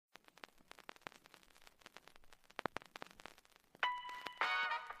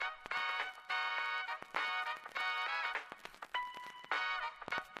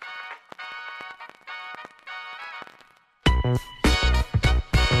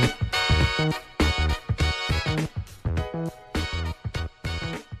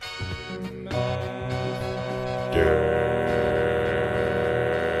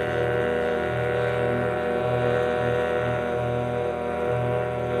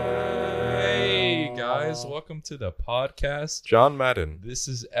guys. Welcome to the podcast. John Madden. This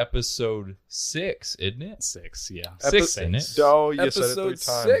is episode 6, isn't it? 6, yeah. 6, isn't it? Oh, you said it 3 Episode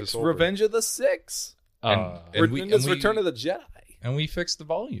times. 6, It's over. Revenge of the Six. And Return of the Jedi. And we fixed the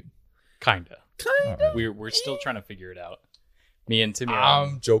volume. Kinda. All right. We're still trying to figure it out. Me and Timmy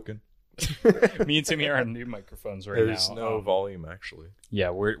I'm joking. are on new microphones right There's now. no volume, actually. Yeah,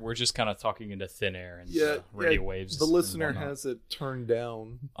 we're just kind of talking into thin air and radio waves. The and listener whatnot. has it turned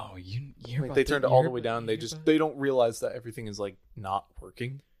down. Oh, you hear Like about they turned it all the you way hear down. about- They don't realize that everything is like not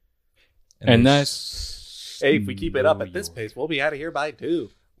working. And there's that's Hey, if we keep it up at this New pace, we'll be out of here by 2.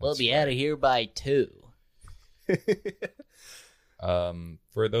 we'll be out of here by 2.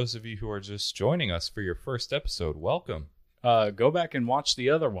 For those of you who are just joining us for your first episode, welcome. Go back and watch the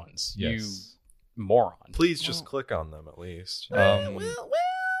other ones. Yes. You moron. Please just click on them at least. And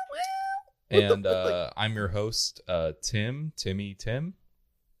I'm your host, Timmy Tim.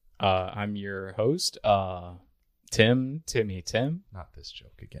 I'm your host, Timmy Tim. Not this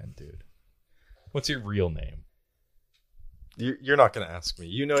joke again, dude. What's your real name? You're not going to ask me.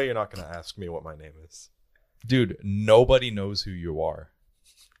 You know you're not going to ask me what my name is. Dude, nobody knows who you are.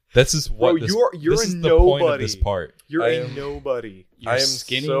 This is what Bro, this, you're this a is the point of nobody. this part. You're I a am- nobody. You're I am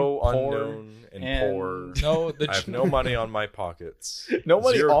skinny, so poor, unknown and poor. No, I have no money on my pockets. No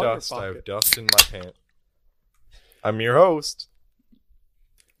money Zero on your dust. I have pocket. dust in my pants. I'm your host.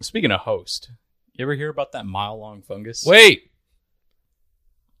 Speaking of host, you ever hear about that mile-long fungus? Wait!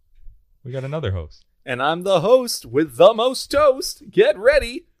 We got another host. And I'm the host with the most toast. Get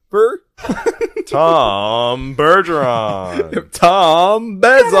ready for Tom Bergeron. Tom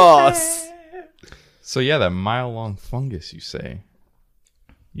Bezos. So yeah, that mile-long fungus, you say.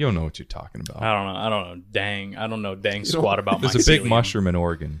 You don't know what you're talking about. I don't know. I don't know squat about There's a big mycelium. mushroom in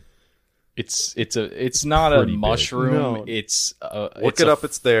Oregon. It's not a pretty big. mushroom. No. It's Look it up.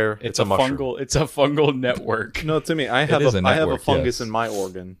 It's there. It's a a mushroom. fungal. It's a fungal network. No, Timmy, I have is a a I have a network, fungus yes. in my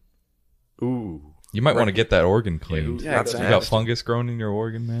organ. You might want to get that organ cleaned. Yeah, You got fungus growing in your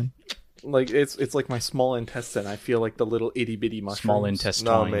organ, man? Like it's like my small intestine. I feel like the little itty bitty mushrooms. Small intestine.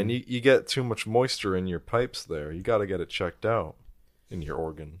 No, man, you get too much moisture in your pipes there. You got to get it checked out in your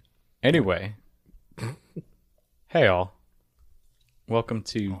organ. Anyway, hey all, welcome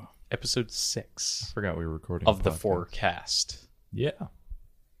to episode 6 I forgot we were recording of a the podcast. forecast. Yeah.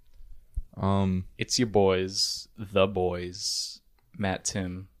 It's your boys, the boys, Matt,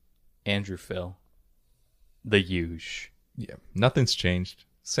 Tim, Andrew, Phil, the huge. Yeah. Nothing's changed.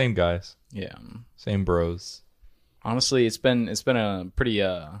 Same guys. Yeah. Same bros. Honestly, it's been a pretty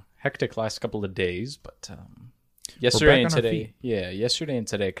hectic last couple of days, but yesterday and on our today, yesterday and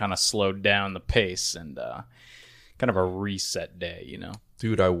today kind of slowed down the pace and kind of a reset day, you know.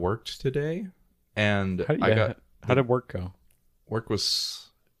 Dude, I worked today, and How did work go? work was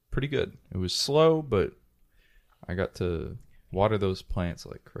pretty good. It was slow, but I got to water those plants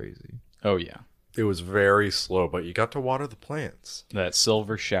like crazy. Oh yeah, It was very slow, but you got to water the plants. that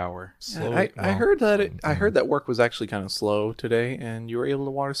silver shower. Slow. I well, heard that I heard that work was actually kind of slow today, and you were able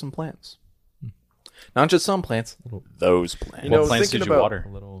to water some plants. Not just some plants, those plants. You What know, plants thinking did you about- water?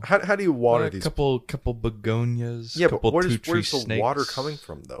 a little. How do you water a these? couple begonias. Yeah, couple but where's two-tree the snakes. water coming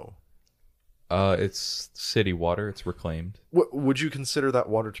from, though? It's city water. It's reclaimed. Would you consider that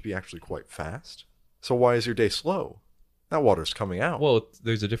water to be actually quite fast? So why is your day slow? That water's coming out. Well,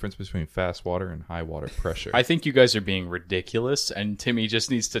 there's a difference between fast water and high water pressure. I think you guys are being ridiculous, and Timmy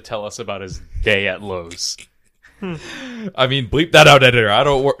just needs to tell us about his day at Lowe's. I mean, bleep that out, editor. I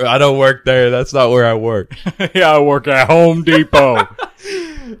don't work there. That's not where I work. Yeah, I work at Home Depot.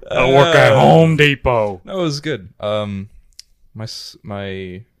 I work at Home Depot. No, it was good. My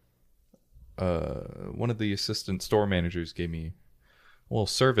one of the assistant store managers gave me a little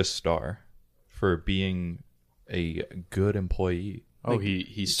service star for being a good employee. Oh,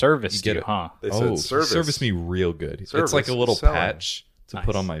 he serviced You get you, it. huh? They said He service. serviced me real good. It's Service, like a little selling. patch to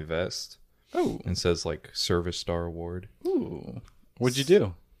put Nice. on my vest. Oh, And says like service star award. ooh. What'd you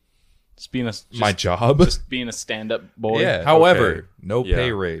do? Just being My job. just being a stand-up boy. Yeah. However, Okay. no Yeah.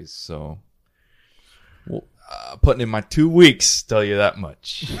 pay raise. So, putting in my 2 weeks. Tell you that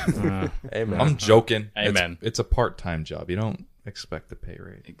much. Hey, man. I'm joking. Amen. It's a part-time job. You don't expect a pay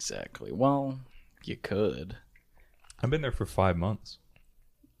raise. Exactly. Well, you could. I've been there for 5 months.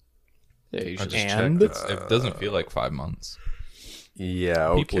 Yeah, you I should. just And? checked. It doesn't feel like 5 months. Yeah,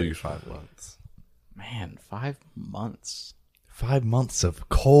 okay. People usually 5 months. Man, 5 months. 5 months of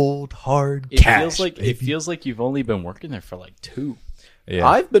cold, hard It feels like you've only been working there for like 2. Yeah.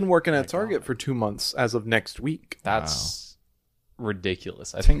 I've been working at Target for 2 months as of next week. That's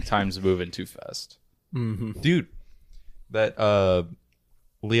ridiculous. I think time's moving too fast. Mm-hmm. Dude, that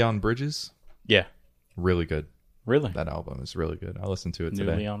Leon Bridges, Yeah. Really good. Really? That album is really good. I listened to it New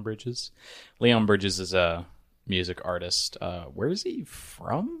today. Leon Bridges. Leon Bridges is a music artist. Where is he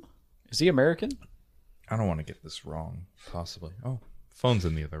from? Is he American? I don't want to get this wrong. Possibly. Oh, phone's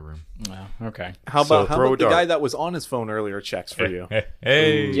in the other room. Oh, okay. How So about throw a the dart. guy that was on his phone earlier checks for you?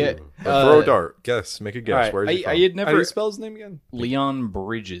 Hey. Yeah. Throw a dart. Guess. Make a guess. all right, Where's he I from? had How do never you spell his name again? Leon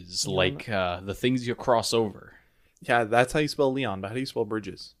Bridges, like the things you cross over. Yeah, that's how you spell Leon, but how do you spell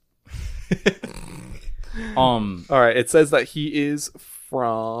Bridges? All right, it says that he is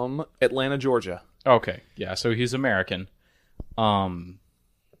from Atlanta, Georgia. Okay, yeah, so he's American. Because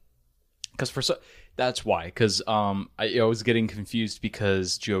that's why. Because I was getting confused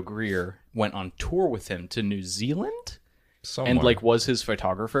because Joe Greer went on tour with him to New Zealand Somewhere. and like was his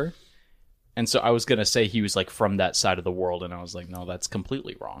photographer. And so I was gonna say he was like from that side of the world, and I was like, no, that's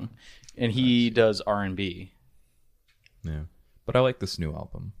completely wrong. And he does R&B. Yeah. But I like this new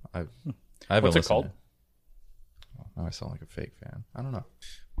album. I haven't What's it listened called? to it. Oh, now I sound like a fake fan. I don't know.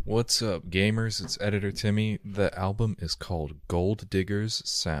 What's up, gamers? It's Editor Timmy. The album is called Gold Digger's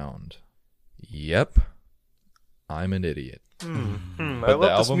Sound. Yep. I'm an idiot. I But love the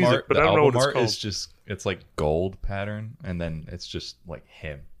this album music, art, but the I don't know album what it's art called. is just, it's like gold pattern, and then it's just like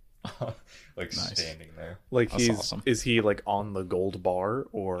him. Like standing there. Like That's he's awesome. is he like on the gold bar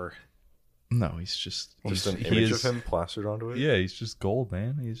or No, he's just Just he's, an he image is- of him plastered onto it. Yeah, he's just gold,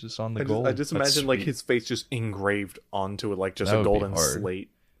 man. He's just on the gold. I just That's imagine like sweet. his face just engraved onto it like just That a would be golden hard. slate.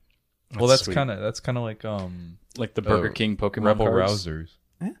 Well, that's sweet. kind of like Like the Burger King Pokemon Rebel cards. Rousers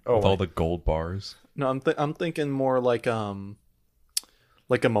Oh, with all the gold bars. No, I'm thinking more like a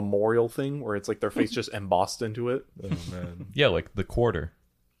memorial thing where it's like their face just embossed into it. oh man! Yeah, like the quarter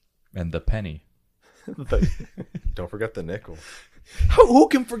and the penny. Don't forget the nickel. Who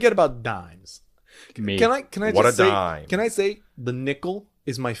can forget about dimes? Me. Can I What just a say? dime. Can I say the nickel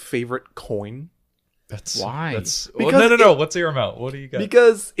is my favorite coin That's Why? That's Because no. What's your amount? What do you got?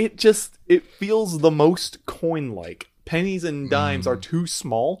 because it feels the most coin like. Pennies and dimes are too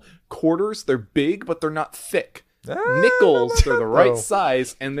small. Quarters, they're big but they're not thick. Nickels, they're the right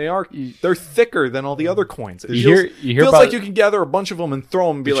size, and they're thicker than all the other coins. It You feels, hear feels about- like you can gather a bunch of them and throw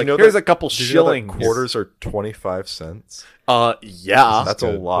them and be Did you like, know here's that- a couple Did you know that shillings. quarters are 25 cents? Yeah. That's a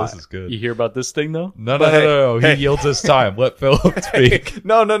Good. lot. This is good. You hear about this thing though? No. But hey, He yields his time. Let Philip speak.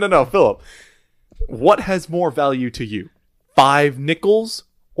 No, Philip. What has more value to you? 5 nickels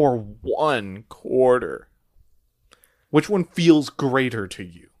or 1 quarter? Which one feels greater to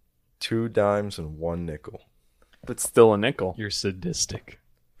you? 2 dimes and 1 nickel. That's still a nickel. You're sadistic.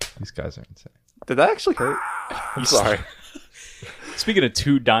 These guys are insane. Did that actually hurt? I'm sorry. Speaking of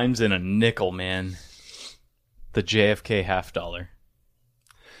 2 dimes and a nickel, man, the JFK $50.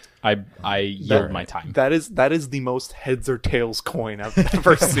 I yield my time. That is the most heads or tails coin I've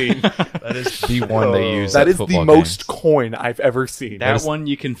ever seen. That is the one they use. That at is the football most games. coin I've ever seen. That one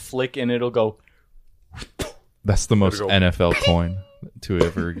you can flick and it'll go. That's the most go. NFL coin to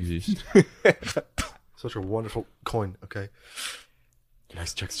ever exist. Such a wonderful coin. Okay.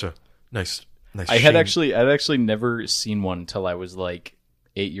 Nice texture. Nice. I had sheen. I'd actually never seen one until I was like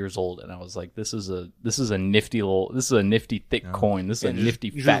 8 years old, and I was like, this is a nifty thick coin. This is a nifty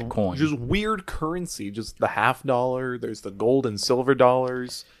fat coin. Just weird currency. Just the $50. There's the gold and silver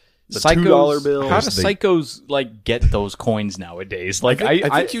dollars. The Psychos- $2 bills. How do psychos like get those coins nowadays? Like I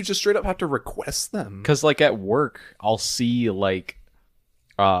think you just straight up have to request them. because like at work, I'll see like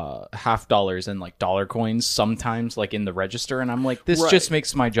 $50 and like dollar coins sometimes like in the register, and I'm like, this Right. just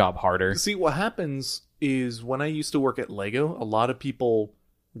makes my job harder. See, what happens is when I used to work at Lego, a lot of people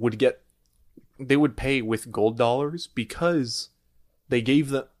would pay with gold dollars because they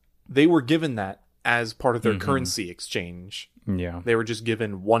were given that as part of their currency exchange. Yeah, They were just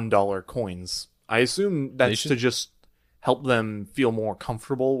given $1 coins. I assume that's should- to just help them feel more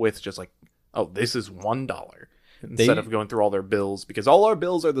comfortable with just like, oh, this is $1 instead of going through all their bills, because all our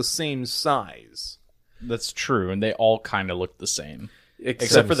bills are the same size. that's true, and they all kind of look the same.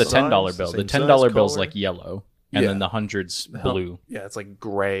 Except Same for the size, $10 bill. The same $10 size, bill's color. like yellow, and Yeah. then the hundred's blue. Yeah, it's like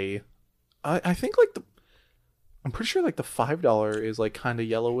gray. I think like I'm pretty sure like the $5 is like kind of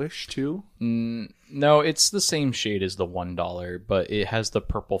yellowish too. No, it's the same shade as the $1, but it has the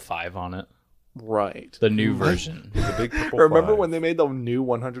purple 5 on it. Right. The new version. The big purple Remember five. when they made the new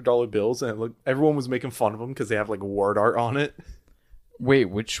 $100 bills and everyone was making fun of them because they have like word art on it? Wait,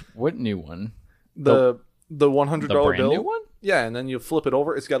 what new one? The $100 The brand bill. new one? Yeah, and then you flip it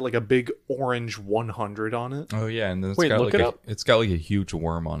over. It's got like a big orange 100 on it. Oh yeah, and then Wait, look it up. it's got like a huge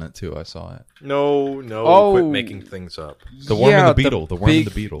worm on it too. I saw it. No, Oh. quit making things up. The worm and the beetle. The worm and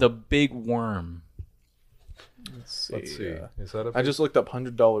the beetle. The big worm. Let's see. Is that a big... I just looked up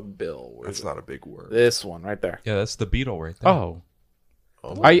 $100 bill. Where That's is it? not a big word. This one right there. Yeah, that's the beetle right there. Oh,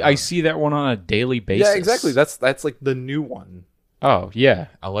 Oh, I see that one on a daily basis. Yeah, exactly. That's like the new one. Oh yeah,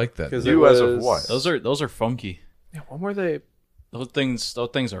 I like that. Because New as of what? those are funky. Yeah, when were they? Those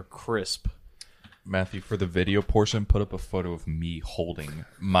things are crisp. Matthew, for the video portion, put up a photo of me holding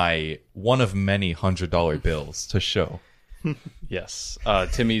my one of many $100 bills to show. Yes,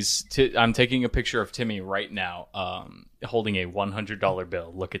 I'm taking a picture of Timmy right now, holding a $100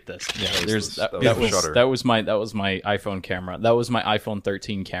 bill. Look at this. Yeah, there's that was Shutter. that was my iPhone camera. That was my iPhone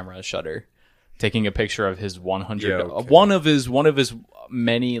 13 camera shutter. Taking a picture of his 100, Yeah, okay. one of his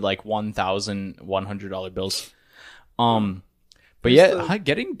many like $1,100 bills. But yeah,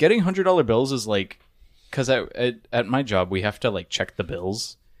 getting $100 bills is like, because at my job we have to like check the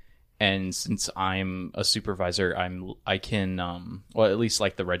bills. And since I'm a supervisor, I can well, at least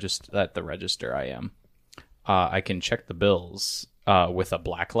like the register I am, I can check the bills with a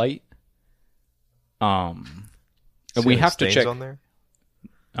black light. And we have to check on there.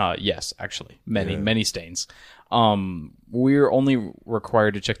 yes, actually, many stains. We're only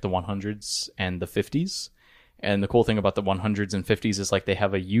required to check the 100s and the 50s. And the cool thing about the 100s and 50s is like they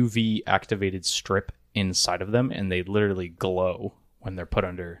have a UV activated strip inside of them, and they literally glow when they're put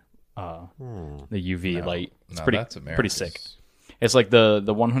under the UV light. It's No, pretty that's pretty America's. sick. It's like the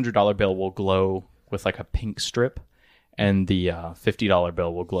 $100 bill will glow with like a pink strip, and the $50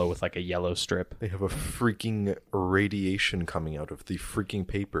 bill will glow with like a yellow strip. They have a freaking radiation coming out of the freaking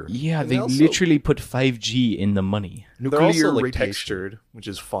paper. Yeah, And they they also- literally put 5G in the money. They're also like radiation. textured, which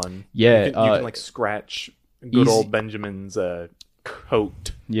is fun. Yeah, you can like scratch good easy- old Benjamin's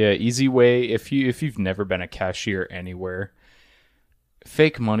coat. Yeah, easy way. If you've never been a cashier anywhere,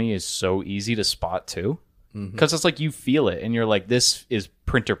 fake money is so easy to spot too, because it's like you feel it, and you're like, this is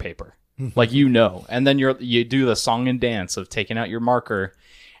printer paper, like and then you do the song and dance of taking out your marker,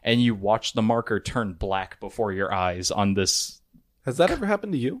 and you watch the marker turn black before your eyes on this. Has that ever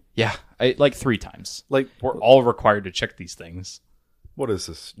happened to you? Yeah, like 3 times. Like, We're all required to check these things. What is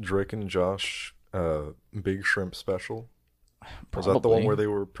this? Drake and Josh Big Shrimp special? Was that the Probably. one where they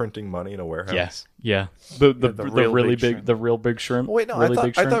were printing money in a warehouse? Yes, yeah. The real really big big shrimp. the real big shrimp. oh, wait, no, really I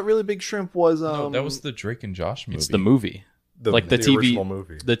big thought shrimp. Really Big Shrimp was No, that was the Drake and Josh movie. It's the movie, The, like the TV original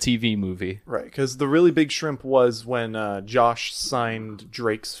movie. the TV movie. right, because the Really Big Shrimp was when Josh signed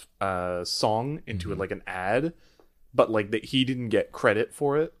Drake's song into like an ad, but like that he didn't get credit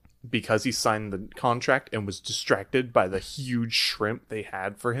for it because he signed the contract and was distracted by the huge shrimp they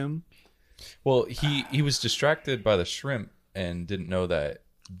had for him. Well, he was distracted by the shrimp and didn't know that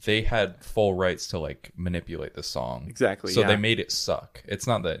they had full rights to like manipulate the song. Exactly, So yeah. they made it suck. It's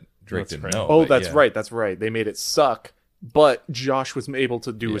not that Drake That's didn't right. know. Oh, but that's yeah. right. That's right. They made it suck, but Josh was able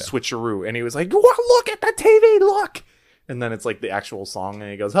to do a Yeah. switcheroo, and he was like, "What? Look at the TV, look!" And then it's like the actual song, and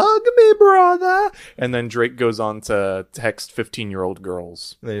he goes, "Hug me, brother." And then Drake goes on to text 15-year-old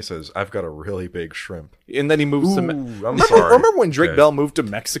girls, And then he says, "I've got a really big shrimp." and then he moves to. I'm sorry. Remember when Drake Okay. Bell moved to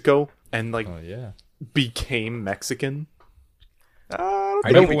Mexico and like Oh yeah. became Mexican? I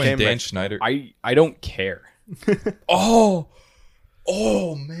think remember he when became Dan Mexican. Schneider. I don't care.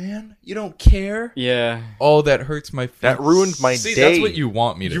 Oh man, you don't care. Yeah. Oh, that hurts my. That ruined my See, day. that's what you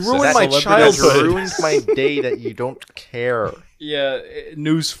want me to You say. ruined That my celebrity childhood. has ruined my day that you don't care. Yeah.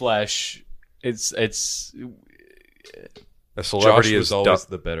 Newsflash. It's A Josh celebrity was is always dust.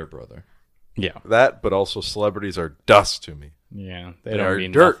 the better brother. yeah. That, but also celebrities are dust to me. Yeah. They They don't are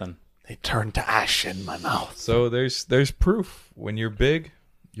mean dirt. nothing. They turned to ash in my mouth. So there's proof. When you're big,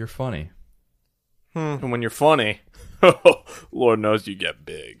 you're funny. And when you're funny, Lord knows you get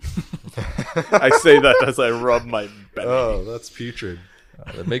big. I say that as I rub my belly. Oh, that's putrid.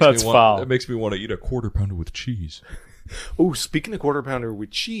 That makes That's me want. foul. That makes me want to eat a quarter pounder with cheese. Oh, speaking of quarter pounder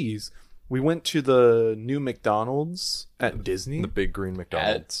with cheese, we went to the new McDonald's at Disney. The big green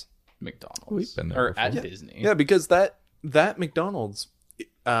McDonald's. McDonald's. We've been there or at before. Disney. Yeah, because that McDonald's,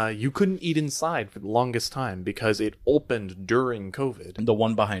 you couldn't eat inside for the longest time because it opened during COVID. The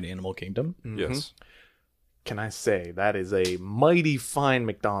one behind Animal Kingdom. Yes. Can I say that is a mighty fine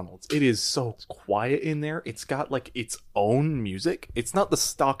McDonald's? It is so quiet in there. It's got like its own music. It's not the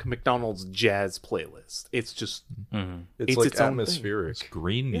stock McDonald's jazz playlist. It's just It's It's like its own thing. atmospheric.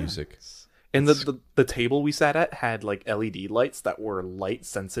 Green music. and the table we sat at had like LED lights that were light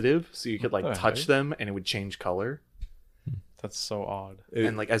sensitive, so you could like the touch heck? them and it would change color. That's so odd.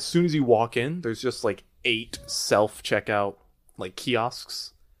 And like as soon as you walk in, there's just like 8 self checkout like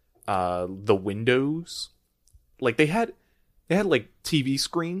kiosks. The windows, like they had like TV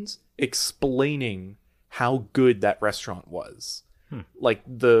screens explaining how good that restaurant was. Like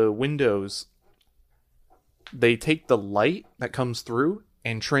the windows, they take the light that comes through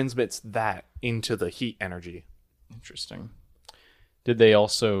and transmits that into the heat energy. Interesting. Did they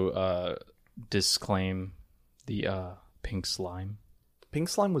also disclaim the pink slime? Pink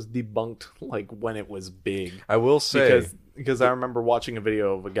slime was debunked like when it was big. I will say Because I remember watching a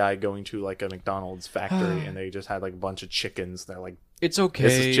video of a guy going to like a McDonald's factory and they just had like a bunch of chickens. They're like, It's okay.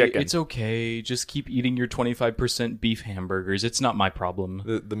 This is chicken. It's okay. Just keep eating your 25% beef hamburgers. It's not my problem.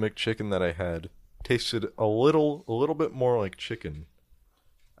 the McChicken that I had tasted a little bit more like chicken.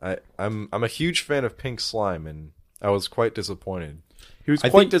 I'm a huge fan of pink slime, and I was quite disappointed. he was I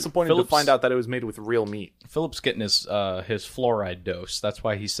quite think disappointed Phillips- to find out that it was made with real meat. Philip's getting his fluoride dose. That's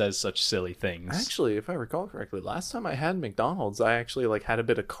why he says such silly things. Actually, if I recall correctly, last time I had McDonald's, I actually like had a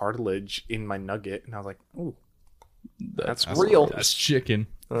bit of cartilage in my nugget, and I was like, "Ooh, that's real." That's chicken.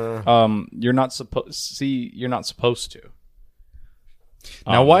 You're not supposed. You're not supposed to.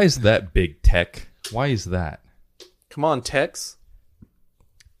 Now, why is that big tech? Why is that? Come on, Tex.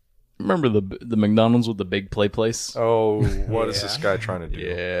 Remember the McDonald's with the big play place? Oh, what is this guy trying to do?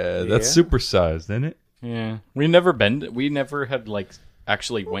 Yeah, that's supersized, isn't it? Yeah, we never had like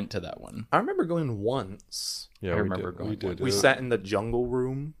actually went to that one. I remember going once. Yeah, I we remember did. going We did. We sat in the jungle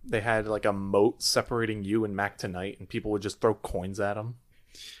room. They had like a moat separating you and Mac Tonight, and people would just throw coins at him.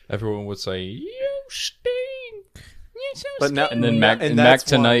 Everyone would say, "You stink." But now, And then Mac that's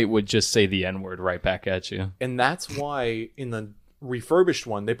Tonight would just say the N-word right back at you. and that's why in the refurbished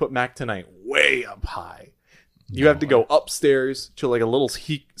one they put Mac Tonight way up high. You have to go upstairs to like a little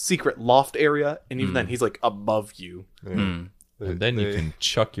secret loft area, and even then he's like above you. Yeah. Hmm. And then you can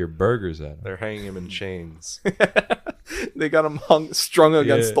chuck your burgers at him. They're hanging him in chains. They got him strung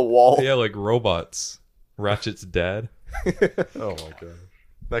against the wall. Yeah, like robots. Ratchet's dad. Oh my god,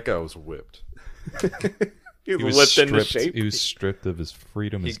 that guy was whipped. He He was whipped into stripped. shape. He was stripped of his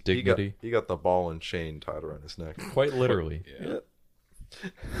freedom, his dignity. He got the ball and chain tied around his neck. Quite literally. that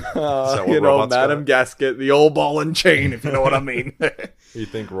what You know, robots Madam got? Gasket, the old ball and chain, if you know what I mean. You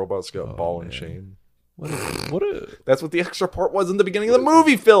think robots got ball and chain? What a That's what the extra part was in the beginning of the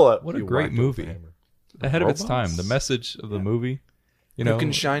movie, Philip. what a You great whacked it with a movie. hammer. Ahead of its time. Robots. The message of the movie. You know, You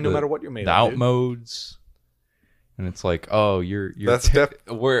can shine no the- matter what you're made the of. out dude. modes. And it's like, oh, you're That's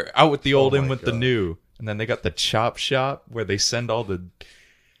we're out with the old Oh in my with the God. new. And then they got the chop shop where they send all the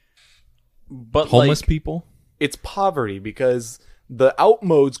But homeless like, people. it's poverty because the out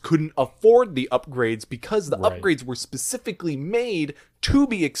modes couldn't afford the upgrades because the Right. upgrades were specifically made to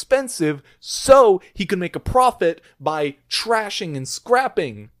be expensive so he could make a profit by trashing and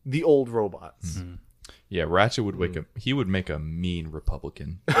scrapping the old robots. Yeah, Ratchet would he would make a mean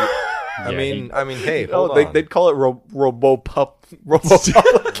Republican. I mean, hey, Oh, hold on. they'd call it Robopup.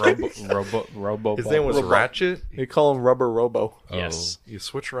 Robo. His name was Robo- Ratchet. They call him Rubber Robo. Yes. You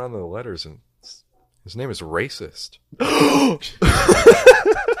switch around the letters, and his name is racist. I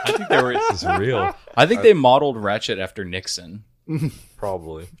think they were. This is real. I think they modeled Ratchet after Nixon.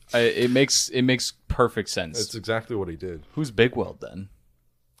 Probably. It makes perfect sense. It's exactly what he did. Who's Bigweld then?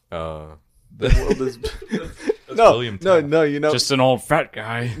 Uh, No, William no, Taft. no. You know, Just an old fat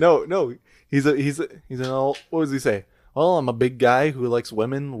guy. no. He's an old. What does he say? Well, I'm a big guy who likes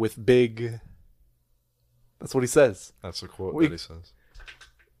women with big. That's what he says. that's a quote We- that he says.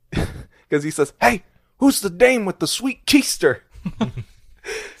 Because he says, "Hey, who's the dame with the sweet keister?"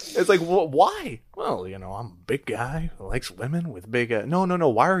 It's like, why? Well, you know, I'm a big guy who likes women with big. No.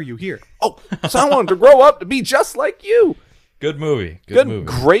 Why are you here? Oh, so I wanted to grow up to be just like you. Good movie. Good movie.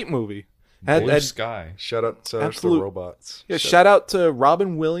 Great movie. Blue Sky. Shout out to Absolute- the robots. Yeah, shout out to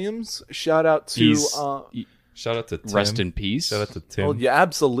Robin Williams. Shout out to. He's Shout out to Tim. rest in peace. Shout out to Tim. Well, yeah,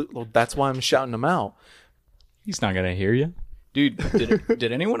 absolutely. Well, that's why I'm shouting him out. He's not gonna hear you, dude.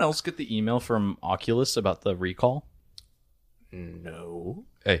 Did anyone else get the email from Oculus about the recall? No.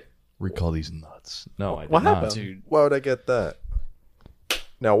 Hey, recall these nuts. No, I did What not. happened? Dude, Why would I get that?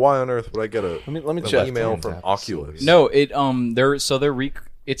 Now, why on earth would I get Let me an check. email from Episode. Oculus? no,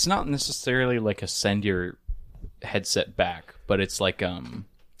 it's not necessarily like a send your headset back, but it's like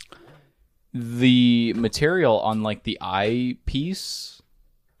the material on like the eyepiece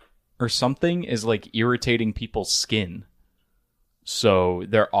or something is like irritating people's skin. So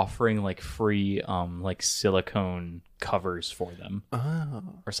they're offering like free like silicone covers for them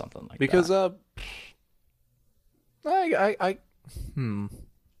or something like Because that.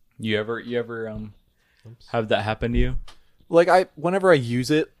 You ever have that happen to you? like whenever I use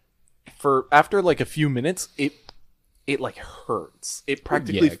it for after like a few minutes, it like hurts. It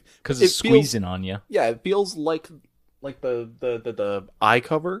practically because it it's feels- squeezing on you. Yeah, it feels like the eye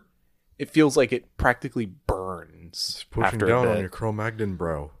cover. It feels like it practically burns Pushing after down a on bit. your Cro-Magnon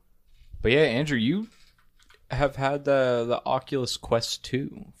brow. But yeah, Andrew, have had the Oculus Quest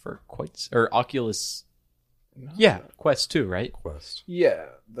 2 for or Oculus. Yeah, Quest 2, right? Quest. Yeah,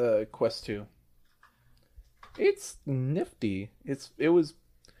 the Quest 2. It's nifty. It was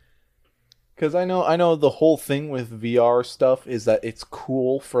because I know the whole thing with VR stuff is that it's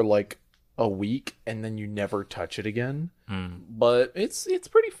cool for like a week and then you never touch it again. But it's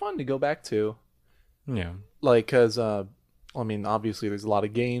pretty fun to go back to. Yeah. Like, because, I mean, obviously there's a lot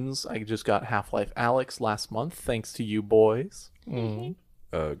of games. I just got Half-Life Alyx last month, thanks to you boys. Go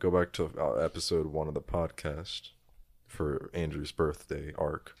back to episode 1 of the podcast for Andrew's birthday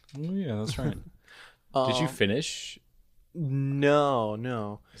arc. Oh, yeah, that's right. Did you finish?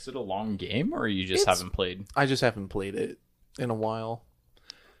 No. Is it a long game, or you just haven't played? I just haven't played it in a while.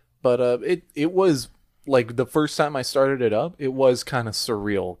 But it was, like, the first time I started it up, it was kind of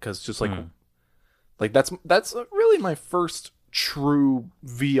surreal, because just, like, that's really my first true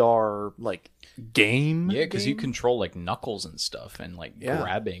VR, like, game. Yeah, because you control, like, knuckles and stuff, and, like,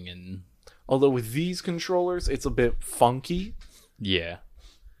 grabbing and... Although with these controllers, it's a bit funky. Yeah.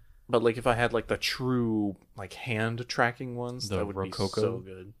 But, like, if I had, like, the true, like, hand tracking ones, that would be so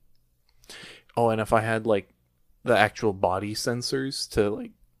good. Oh, and if I had, like, the actual body sensors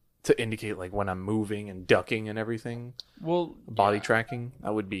to indicate, like, when I'm moving and ducking and everything. Well, body tracking,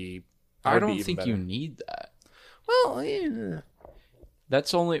 that would be... I don't think you need that. Well, yeah.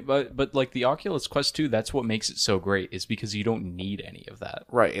 That's only... But, like, the Oculus Quest 2, that's what makes it so great, is because you don't need any of that.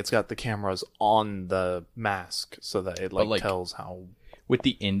 Right, it's got the cameras on the mask so that it, like tells how... With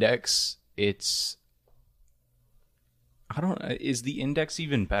the Index, it's... I don't know. Is the Index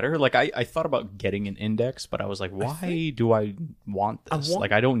even better? Like, I thought about getting an Index, but I was like, why do I want this?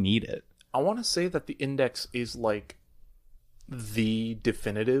 I don't need it. I want to say that the Index is, like, the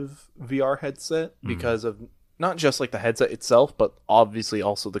definitive VR headset because of not just, like, the headset itself, but obviously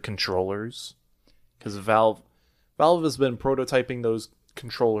also the controllers. Because Valve has been prototyping those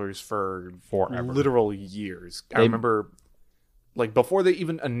controllers for forever. Literal years. I remember... Like, before they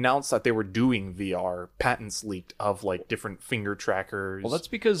even announced that they were doing VR, patents leaked of, like, different finger trackers. Well, that's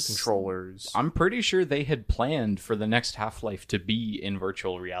because... Controllers. I'm pretty sure they had planned for the next Half-Life to be in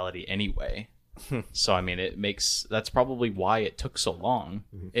virtual reality anyway. So, I mean, that's probably why it took so long.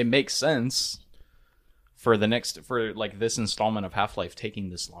 It makes sense for this installment of Half-Life taking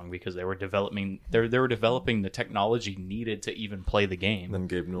this long, because they were developing the technology needed to even play the game. And then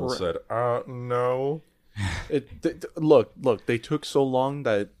Gabe Newell said, no. Look, they took so long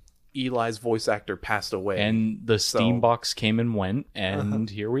that Eli's voice actor passed away, and the Steam box came and went, and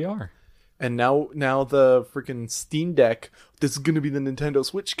here we are. And now the freaking Steam Deck, this is gonna be the Nintendo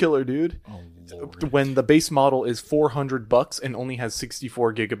Switch killer, dude. Oh, Lord. When the base model is $400 and only has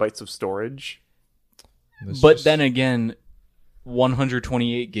 64 gigabytes of storage. Then again,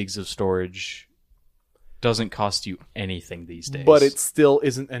 128 gigs of storage doesn't cost you anything these days. But it still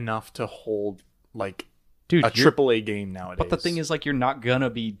isn't enough to hold, like, dude, a AAA game nowadays. But the thing is, like, you're not gonna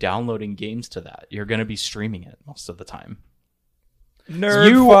be downloading games to that. You're gonna be streaming it most of the time.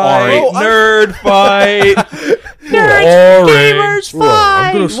 Nerd fight. Gamers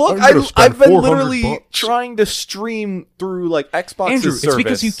fight. I've been literally trying to stream through, like, Xbox's Andrew, service. it's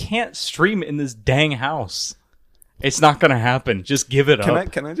because you can't stream in this dang house. It's not gonna happen. Just give it up.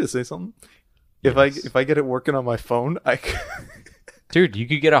 Can I just say something? Yes. If I get it working on my phone, Dude, you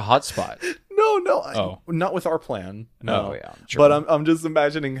could get a hotspot. No, not with our plan. No, Oh, yeah, sure. But I'm just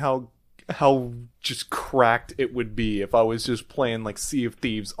imagining how just cracked it would be if I was just playing, like, Sea of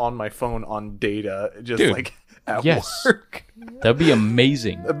Thieves on my phone on data, just Dude, like at yes. work. That'd be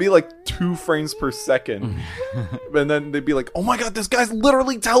amazing. It'd be like 2 frames per second, and then they'd be like, "Oh my god, this guy's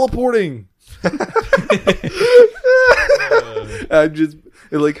literally teleporting!" They're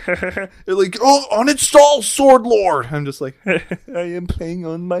like, "Oh, uninstall Sword Lord." I'm just like, I am playing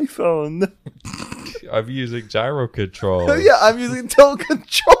on my phone. I'm using gyro control. Yeah, I'm using toe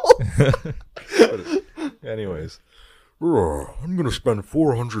control. Anyways. I'm going to spend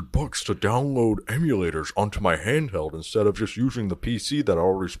 $400 to download emulators onto my handheld instead of just using the PC that I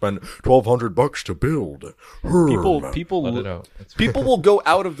already spent $1,200 to build. People Let it out. People will go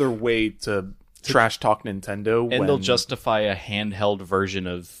out of their way to trash talk Nintendo, And they'll justify a handheld version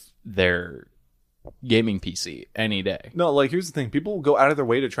of their gaming PC any day. No, like, here's the thing. People will go out of their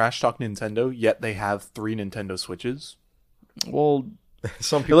way to trash talk Nintendo, yet they have 3 Nintendo Switches. Well,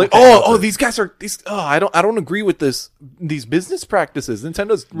 Some You're people like, these guys are these. Oh, I don't agree with these business practices.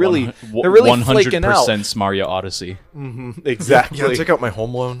 Nintendo's really they're really flaking out. 100% Mario Odyssey. Exactly. Can I take out my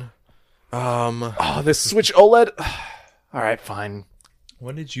home loan? Oh, this Switch OLED. All right, fine.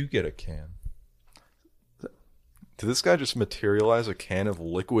 When did you get a can? Did this guy just materialize a can of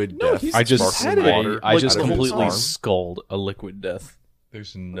liquid No, death? he's I just sparkling water I just out of his completely arm? sculled a liquid death.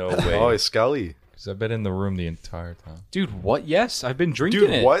 There's no Oh, way. hey, Scully. Because I've been in the room the entire time. Dude, what? Yes, I've been drinking Dude,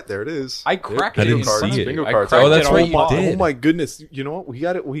 it. what? There it is. I cracked I it didn't in front see of it. you. Bingo I cards. cracked Oh, that's it right, on you pot. did. Oh my goodness! You know what? We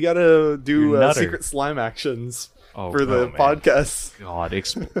got to do You're nutter. secret slime actions Oh, for the man. podcast. God,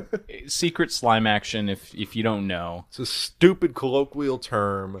 secret slime action. If you don't know, It's a stupid colloquial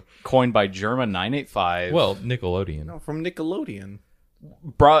term. coined by Germa 985. Well, Nickelodeon. No, from Nickelodeon.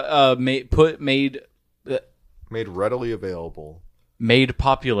 brought Made readily available. made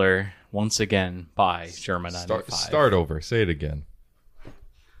popular once again by Germa 985. Start over. Say it again.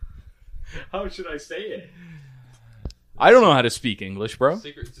 How should I say it? I don't know how to speak English, bro. To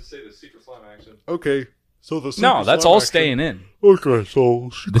say the secret slime action. Okay. So the No, that's all staying in. Okay,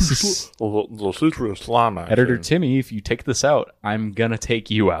 so This is the secret slime action. Editor Timmy, if you take this out, I'm gonna take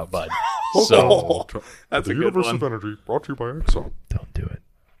you out, bud. So That's the a good Universe one. of Energy, brought to you by Exxon. Don't do it.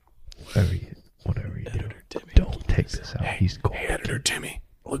 Whatever you do, don't take this out. He's cold. Editor Timmy,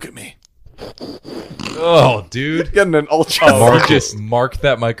 look at me. oh, dude. Getting an ultra. Mark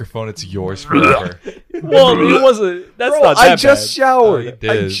that microphone. It's yours forever. well, it wasn't. That's Bro, not that I just bad. Oh, you showered. did.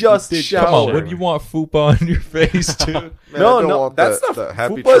 I just You showered. Come on, what do you want fupa on your face, dude? Man, I No, don't no, want that's that, not that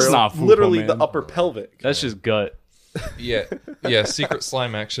happy fupa is trail. not fupa, literally man. the upper pelvic. That's just gut. yeah. Secret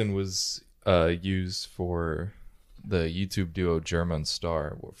slime action was used for the YouTube duo German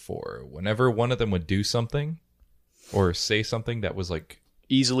Star for whenever one of them would do something or say something that was like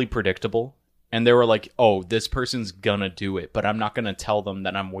Easily predictable. And they were like, oh, this person's gonna do it, but I'm not gonna tell them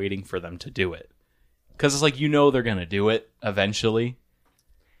that I'm waiting for them to do it. Because it's like, you know they're gonna do it eventually.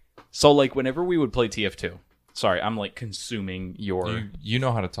 So, like, whenever we would play TF2, sorry, I'm like consuming your... you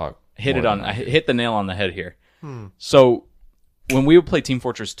know how to talk. hit it more on than I do. hit the nail on the head here. So when we would play Team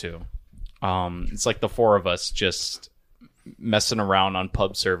Fortress 2, it's like the four of us just messing around on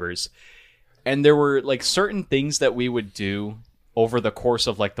pub servers, and there were like certain things that we would do over the course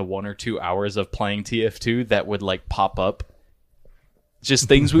of like the 1 or 2 hours of playing TF2 that would like pop up, just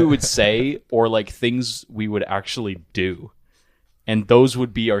things we would say or like things we would actually do. And those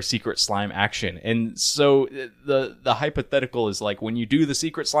would be our secret slime action. And so the hypothetical is like when you do the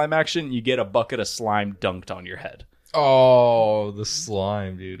secret slime action, you get a bucket of slime dunked on your head. Oh, the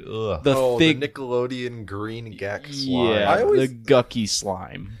slime, dude. Ugh. The thick, the Nickelodeon green gack slime. yeah, I always- the gucky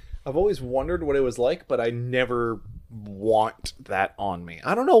slime. I've always wondered what it was like, but I never want that on me.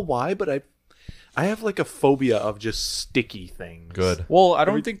 I don't know why, but I have like a phobia of just sticky things. Good. Well, I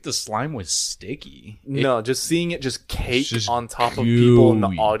don't think the slime was sticky. No, just seeing it just cake just on top of people in the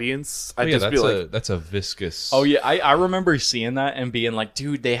gooey. audience. Oh, I'd yeah, just be like, that's a viscous. Oh yeah, I remember seeing that and being like,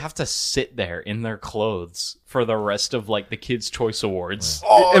 dude, they have to sit there in their clothes for the rest of like the Kids' Choice Awards.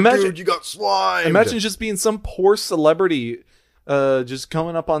 Oh, Imagine- dude, you got slime. imagine just being some poor celebrity just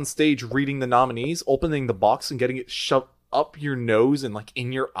coming up on stage reading the nominees, opening the box and getting it shoved up your nose and like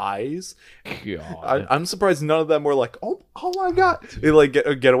in your eyes. God. I'm surprised none of them were like, oh my god. They like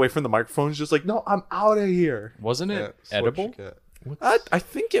get away from the microphones, just like, no, I'm out of here. Wasn't Yeah, it it's what you edible? get. I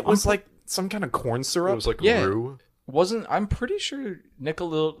think it was like some kind of corn syrup. It was like Yeah. roux. Wasn't I'm pretty sure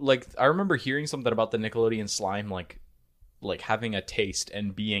like I remember hearing something about the Nickelodeon slime like having a taste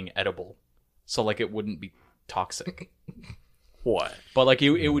and being edible, so like it wouldn't be toxic. What? But like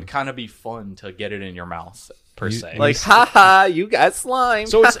it would kind of be fun to get it in your mouth per se. Like, haha, you got slime.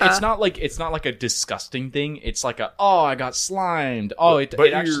 so it's not like a disgusting thing. It's like I got slimed. Oh, But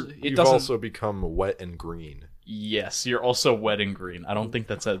it actually it you've doesn't. also become wet and green. Yes, you're also wet and green. I don't think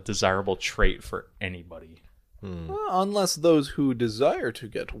that's a desirable trait for anybody. Unless those who desire to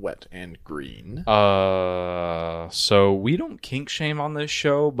get wet and green. So we don't kink shame on this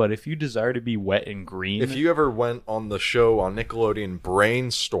show, but if you desire to be wet and green, If you ever went on the show on Nickelodeon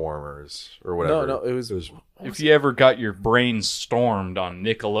Brainstormers or whatever. No, it was if you ever got your brain stormed on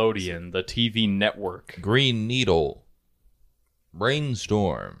Nickelodeon, the TV network, Green Needle.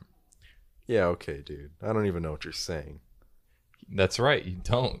 Brainstorm. Yeah, okay, dude. I don't even know what you're saying. That's right. You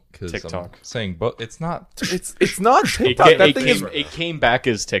don't because I'm TikTok. saying, but it's not. it's not TikTok. That thing is it came back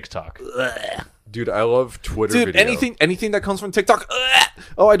as TikTok. Dude, I love Twitter dude. video. Anything that comes from TikTok.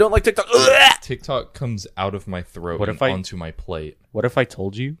 Oh, I don't like TikTok. TikTok comes out of my throat What and if I- onto my plate. What if I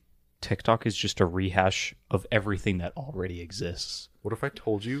told you TikTok is just a rehash of everything that already exists? What if I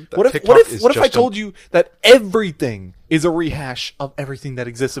told you that What if TikTok is what if I just told you that everything is a rehash of everything that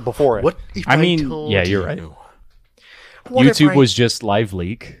existed before it? What if I mean, told yeah, you're right. What if YouTube I- was just live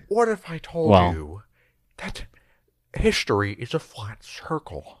leak. What if I told Well- you that history is a flat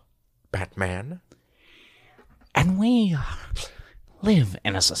circle, Batman? And we live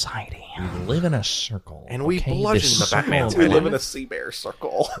in a society. We live in a circle. And we okay? bludgeon This the circle Batman's of head. We live in a life. sea bear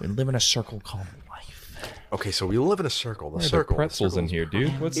circle. We live in a circle called life. Okay, so we live in a circle. The There are circle. pretzels in here,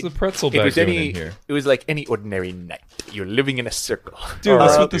 dude. What's the pretzel It bag was doing in here? It was like any ordinary night. You're living in a circle. Dude,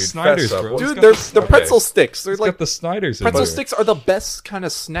 that's what the dude, Snyders, fess up. bro. Dude, It's got they're pretzel sticks. They're It's like got the Snyders in pretzel here. sticks are the best kind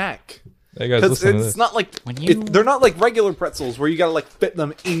of snack. Hey guys, Because listen to it's this. not like When you- they're not like regular pretzels where you gotta like fit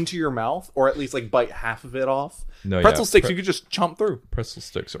them into your mouth or at least like bite half of it off. No, yeah, Pretzel sticks you could just chomp through. Pretzel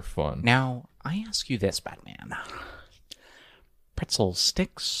sticks are fun. Now, I ask you this, Batman. Pretzel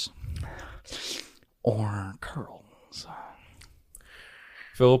sticks or curls?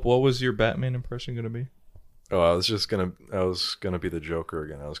 Philip, what was your Batman impression going to be? Oh, I was gonna be the Joker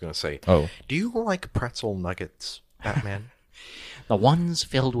again. I was gonna say, Oh, do you like pretzel nuggets, Batman? The ones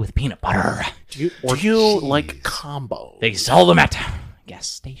filled with peanut butter. Do you like combo? They sell them at gas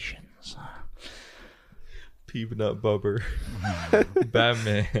stations. peanut butter.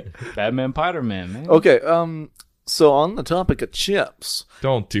 Batman. Batman, Spider-Man, man. Okay, so on the topic of chips.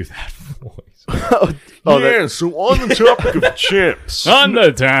 Don't do that voice. So on the topic of chips. On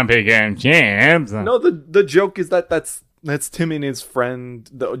the topic of chips. No, the joke is that's Tim and his friend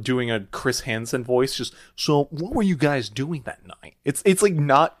doing a Chris Hansen voice. Just so, what were you guys doing that night? It's like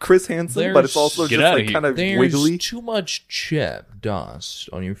not Chris Hansen, but it's also Get just outta like here. kind of There's wiggly. too much chip dust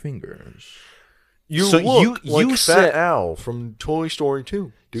on your fingers. You So look you like Fat said- Al from Toy Story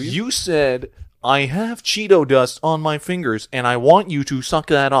 2. Do you? You said I have Cheeto dust on my fingers, and I want you to suck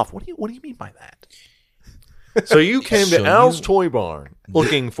that off. What do you mean by that? So you came So to Al's you- Toy Barn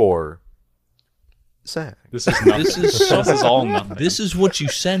looking for Zach. This is nothing. This is all nothing. This is what you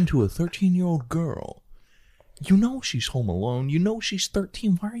send to a 13-year-old girl. You know she's home alone. You know she's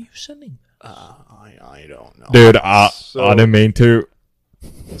 13. Why are you sending that? I don't know. Dude, So- I didn't mean to.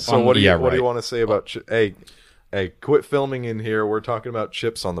 So what do you yeah, what do you right. want to say about hey, quit filming in here. We're talking about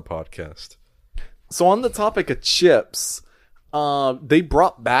chips on the podcast. So on the topic of chips, they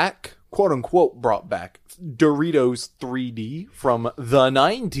brought back, quote unquote, Doritos 3D from the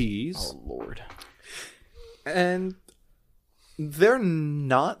 90s. Oh, Lord. And they're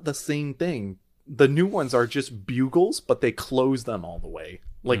not the same thing. The new ones are just bugles, but they close them all the way.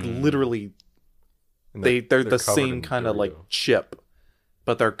 Like literally, And they're the covered same in kind of Dorito. like chip,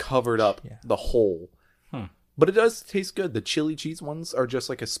 but they're covered up the whole. But it does taste good. The chili cheese ones are just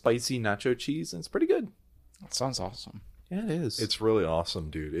like a spicy nacho cheese, and it's pretty good. That sounds awesome. Yeah, it is. It's really awesome,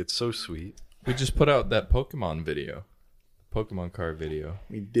 dude. It's so sweet. We just put out that Pokemon video. Pokemon card video.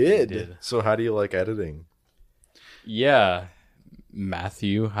 we did. So how do you like editing? Yeah,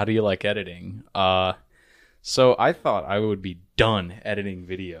 Matthew, how do you like editing? So I thought I would be done editing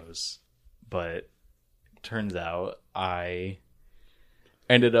videos, but turns out I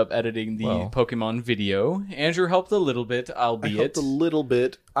ended up editing the Well. Pokemon video. Andrew helped a little bit, I albeit helped a little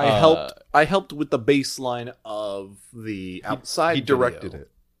bit. I helped with the baseline of the outside. He directed video.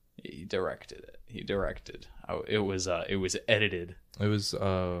 it. he directed it. He directed. It was edited. It was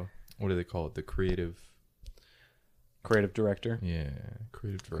what do they call it? The creative. Creative director. Yeah,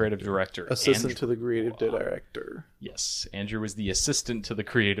 creative director. Creative director. Assistant Andrew. to the creative director. Yes, Andrew was the assistant to the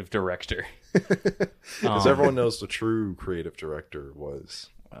creative director. Because everyone knows the true creative director was,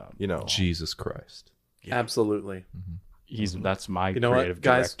 Jesus Christ. Absolutely. That's my know what, creative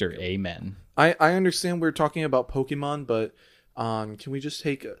guys? director. Amen. I understand we're talking about Pokemon, but can we just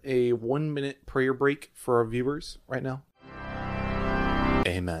take a 1 minute prayer break for our viewers right now?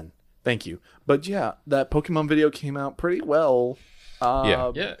 Amen. Thank you. But yeah, that Pokemon video came out pretty well.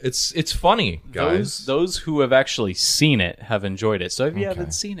 Yeah, it's funny, guys. Those who have actually seen it have enjoyed it. So if you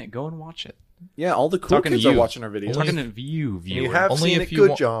haven't seen it, go and watch it. Yeah, all the cool Talking to kids are you. watching our videos. Talking to you, And viewer. you have Only seen if it. you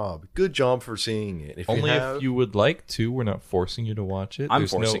Good job for seeing it. If Only you have, if you would like to. We're not forcing you to watch it. I'm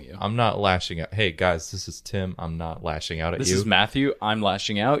There's forcing you. I'm not lashing out. Hey guys, this is Tim. I'm not lashing out at This you. is Matthew. I'm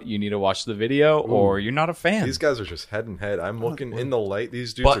lashing out. You need to watch the video, or you're not a fan. these guys are just head and head. I'm looking in the light.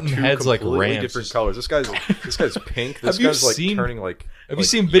 These dudes Button are two heads like completely ramps. different colors. This guy's pink. This Have you guy's like seen- turning like. Have you like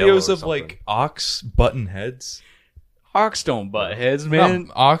seen yellow videos or of something. like ox button heads? Ox don't butt heads, man.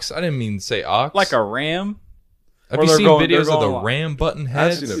 No, ox. I didn't mean to say ox. Like a ram. Have or you they're seen going- videos they're of the going- ram button I've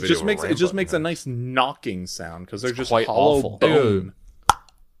heads? seen a It video just of a makes ram it just button makes a head. nice knocking sound because they're just quite hollow awful. bone. Dude.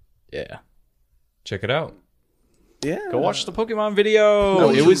 Yeah. Check it out. Yeah, Go watch the Pokemon video. No,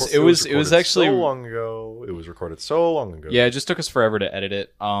 it was recorded actually so long ago. It was recorded so long ago. Yeah, it just took us forever to edit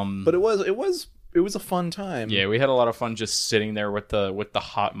it. but it was a fun time. Yeah, we had a lot of fun just sitting there with the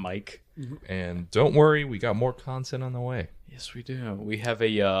hot mic. And don't worry, we got more content on the way. Yes, we do. We have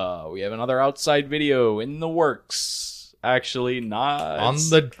another outside video in the works. actually not On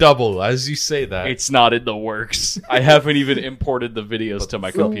the double, as you say that. It's not in the works. I haven't even imported the videos to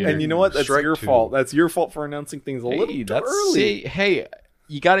my computer. And you know what? That's Strike your two. fault. That's your fault for announcing things a little too early. Hey,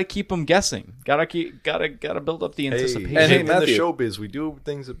 you got to keep them guessing. Gotta build up the Hey, anticipation. And hey, in the Matthew. showbiz, we do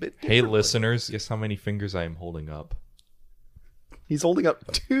things a bit Hey, differently. listeners, guess how many fingers I am holding up? He's holding up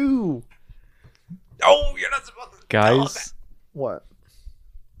 2. Oh, you're not supposed to. Guys, What?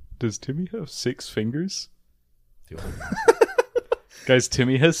 does Timmy have 6 fingers? Guys,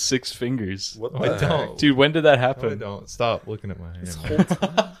 Timmy has 6 fingers. What No, I the don't. heck? Dude, when did that No, I happen? don't. Stop looking at my hand.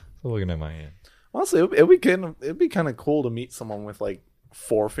 Stop looking at my hand. Honestly, it'd be kind of cool to meet someone with like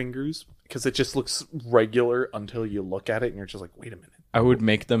 4 fingers because it just looks regular until you look at it and you're just like, wait a minute. I would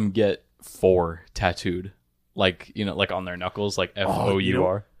make them get 4 tattooed. Like, like on their knuckles, like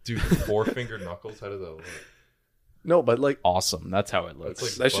FOUR. Dude, 4-finger knuckles? How does that look? No, but like Awesome. That's how it looks.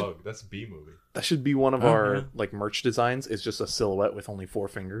 That's That like should- Bug. That's B movie. that should be one of Oh, our yeah. like merch designs. Is just a silhouette with only 4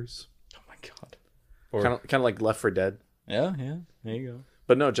 fingers, Oh my god. Or kind of like Left 4 Dead. Yeah. There you go.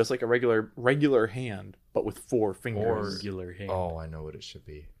 But no, just like a regular hand, but with 4 fingers. Regular hand. oh, I know what it should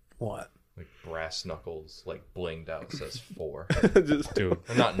be. What? Like brass knuckles, like blinged out says 4. Just, Dude,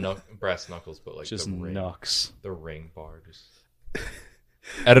 Or not brass knuckles, but like just the ring, knucks. the ring bar. Just...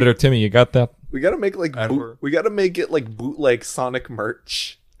 Editor Timmy, you got that? we gotta make like Edward. we gotta make it like bootleg Sonic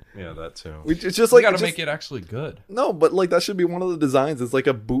merch. Yeah, that too. It's just We like gotta just- make it actually good. No, but like that should be one of the designs. It's like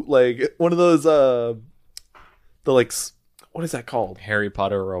a bootleg, one of those the like what is that called? Harry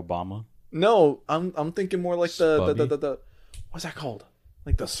Potter or Obama. No, I'm thinking more like the Spubby? what's that called?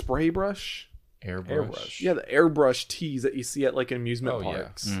 Like the spray brush? Airbrush. Yeah, the airbrush tees that you see at like amusement Oh, yeah.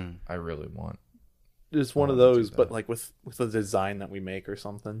 parks. I really want. Just one of wanna do those, but that. like with a design that we make or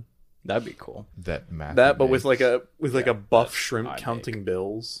something. That'd be cool. That Matthew That, but with makes. like a buff that shrimp I counting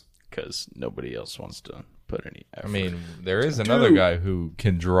bills. Because nobody else wants to put any effort. I mean, there is another Dude. guy who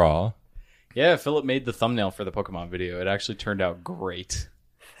can draw. Yeah, Philip made the thumbnail for the Pokemon video. It actually turned out great.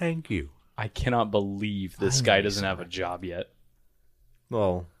 Thank you. I cannot believe this guy doesn't have a job yet.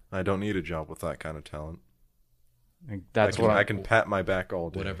 Well, I don't need a job with that kind of talent. Like, that's I can, what I can pat my back all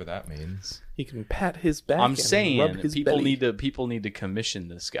day. Whatever that means. He can pat his back. I'm and saying. rub his People belly. need to commission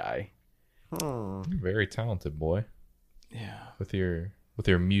this guy. Hmm. You're very talented, boy. Yeah, With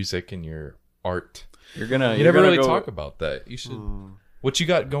your music and your art. you're gonna. You you're never gonna really go, talk about that. You should. What you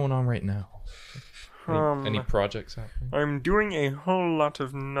got going on right now? Any projects happening? I'm doing a whole lot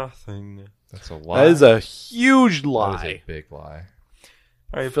of nothing. That's a lie. That is a huge That is lie. a big lie.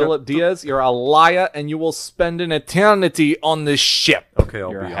 I've Philip Diaz, you're a liar, and you will spend an eternity on this ship. Okay,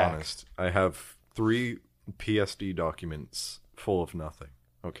 I'll You're a be hack. honest. I have 3 PSD documents full of nothing.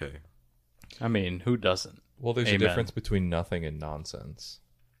 Okay. I mean, who doesn't? Well, there's Amen. a difference between nothing and nonsense.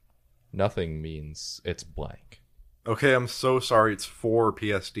 Nothing means it's blank. Okay, I'm so sorry. It's 4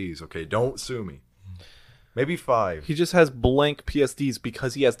 PSDs. Okay, don't sue me. Maybe 5. He just has blank PSDs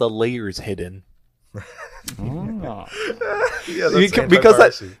because he has the layers hidden. Oh. Yeah, Because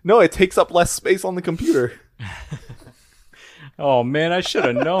that, no, it takes up less space on the computer. Oh man, I should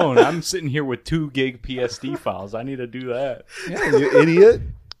have known. I'm sitting here with 2 gig PSD files. I need to do that. Yeah, you idiot.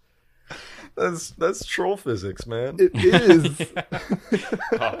 That's troll physics, man. It is.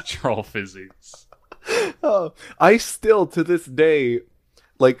 Oh, troll physics. Oh, I still, to this day,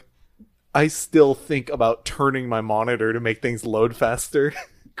 like, I still think about turning my monitor to make things load faster.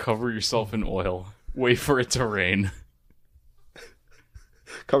 Cover yourself in oil. Wait for it to rain.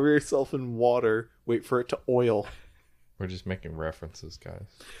 Cover yourself in water. Wait for it to oil. We're just making references, guys.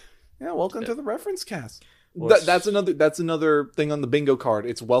 Yeah, welcome to the reference cast. Well, That's another thing on the bingo card.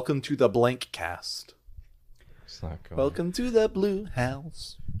 It's welcome to the blank cast. It's not going. Welcome to the blue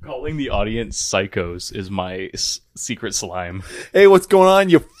house. Calling the audience psychos is my secret slime. Hey, what's going on,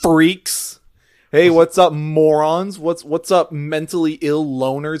 you freaks? Hey, what's up, morons? What's up, mentally ill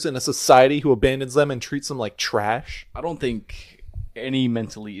loners in a society who abandons them and treats them like trash? I don't think any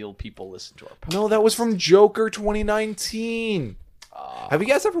mentally ill people listen to our podcast. No, that was from Joker 2019. Have you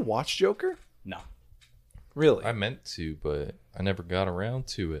guys ever watched Joker? No. Really? I meant to, but I never got around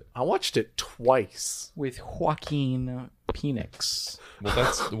to it. I watched it twice. With Joaquin Phoenix. Well,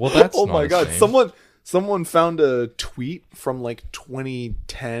 that's Oh not my his god, name. someone found a tweet from like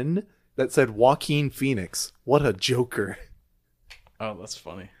 2010 that said Joaquin Phoenix. What a Joker. Oh, that's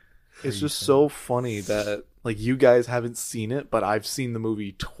funny. It's just so funny that like you guys haven't seen it, but I've seen the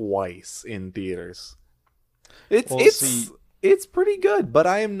movie twice in theaters. It's Well, it's see- it's pretty good, but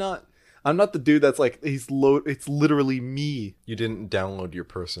I'm not the dude that's like it's literally me. You didn't download your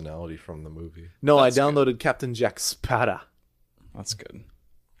personality from the movie. No, That's I downloaded Captain Jack Sparrow. That's good.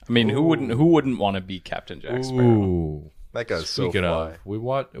 I mean, who wouldn't want to be Captain Jack Sparrow? Ooh. That guy's so Speaking fly.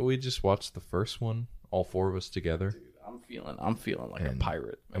 of, we just watched the first one, all four of us together, I'm feeling like a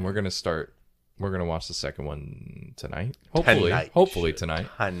pirate. and we're gonna watch the second one tonight. Hopefully tonight.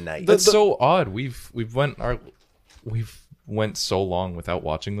 That's so odd. We've went so long without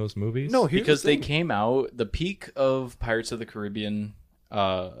watching those movies. No, here's Because the they thing. came out, the peak of Pirates of the Caribbean,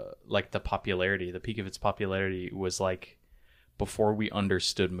 like the peak of its popularity was like before we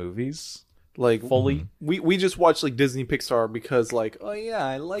understood movies like fully. we just watched like Disney Pixar because like, oh yeah,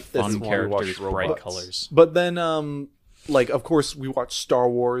 I like this Fun one. characters, watched bright robots. colors. But then like of course we watched Star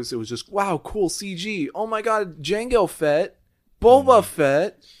Wars. It was just wow, cool CG. Oh my god, Jango Fett, Boba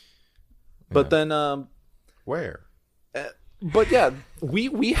Fett. But then Where? but yeah,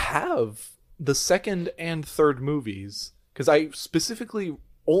 we have the second and third movies because I specifically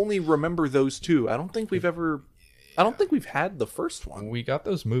only remember those two. I don't think we've had the first one. We got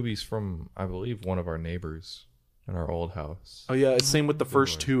those movies from, I believe, one of our neighbors in our old house. Oh yeah, it's same with the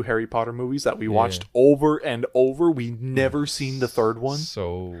first two Harry Potter movies that we watched over and over. We never seen the third one.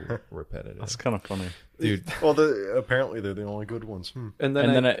 So repetitive. That's kind of funny. Dude, Well, apparently they're the only good ones. And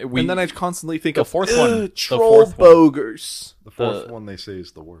then I constantly think the of fourth one- the Troll fourth one. Bogers. The fourth one they say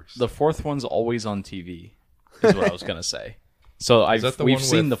is the worst. The fourth one's always on TV, is what I was gonna say. So that the we've one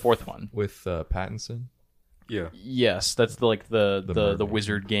seen with- the fourth one. with Pattinson. yeah. Yes, that's the mermaid.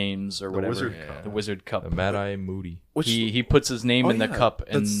 Wizard Games or whatever. Wizard Cup. The Wizard Cup. The Mad Eye Moody. Which He puts his name in the yeah, cup,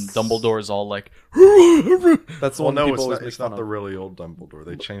 and that's- Dumbledore's all like, that's the Well, one no, people it's always not. make It's fun not the of. really old Dumbledore.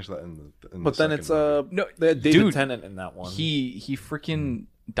 They changed that in the. But then it's no, they had David dude, Tennant in that one. he freaking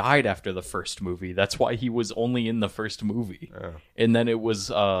died after the first movie. That's why he was only in the first movie. Yeah. And then it was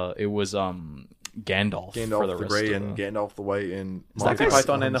Gandalf, for the Gandalf the rest Grey of and the... Gandalf the White and Monty Monty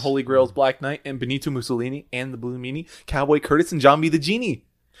Python and the Holy Grail's Black Knight and Benito Mussolini and the Blue Meanie, Cowboy Curtis and John B. the Genie.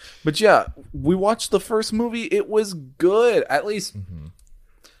 But yeah, we watched the first movie. It was good. At least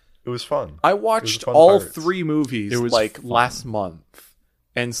It was fun. I watched fun all Pirates. three movies It was like fun. last month.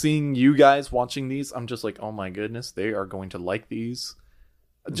 And seeing you guys watching these, I'm just like, oh my goodness, they are going to like these.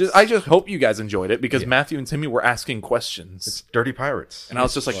 I just hope you guys enjoyed it because Matthew and Timmy were asking questions. It's Dirty Pirates. And I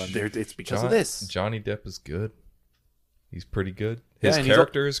was just like, it's because of this. Johnny Depp is good. He's pretty good. Yeah, His and he's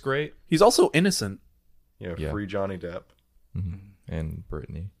character is great. He's also innocent. Yeah. Free Johnny Depp. And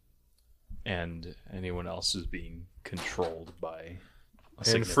Brittany. And anyone else is being controlled by a And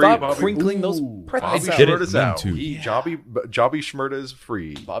significant... free Stop Bobby. crinkling those Bobby pretzels out. didn't Shmurda's mean out. to. Jobby Shmurda is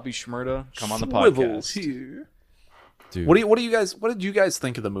free. Bobby Shmurda, come on the Swivels podcast. here. Dude, What did you guys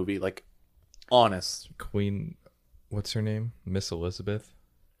think of the movie? Like, honest. Queen, what's her name? Miss Elizabeth.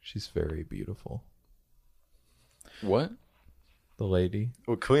 She's very beautiful. What? The lady.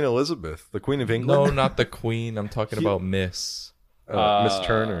 Well, Queen Elizabeth, the Queen of England. No, not the queen. I'm talking about Miss. Miss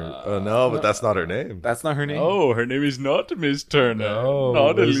Turner. No, but that's not her name. That's not her name. Oh, her name is not Miss Turner.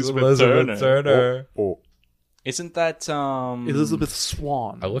 Turner. Oh, Isn't that Elizabeth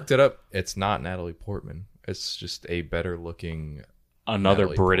Swan. I looked it up. It's not Natalie Portman. It's just a better looking. another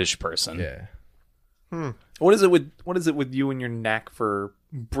Natalie British person? Yeah. What is it with you and your knack for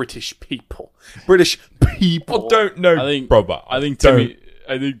British people? British people. know, I think brother. I think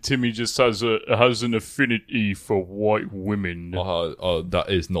Timmy just has an affinity for white women. That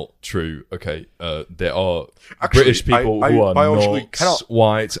is not true. Okay, there are Actually, British people I who are biologically not cannot-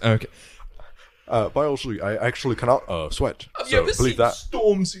 white. Okay, biologically, I actually cannot sweat. So believe that.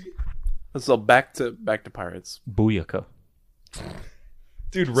 Stormzy? So back to Pirates. Booyaka.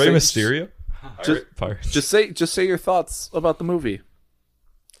 Dude, Rey Mysterio. Just- Pirates. Just say your thoughts about the movie.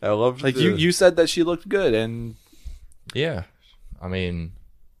 I love Like you said that she looked good, and Yeah, I mean,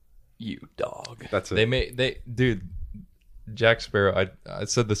 You dog. That's it. Dude, Jack Sparrow. I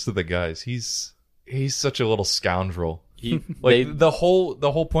said this to the guys. He's such a little scoundrel. The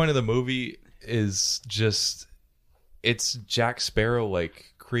whole point of the movie is just it's Jack Sparrow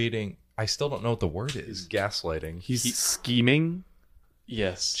like creating. I still don't know what the word He's is. gaslighting. he's scheming.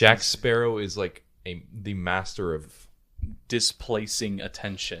 Yes. Jack Sparrow is like the master of. displacing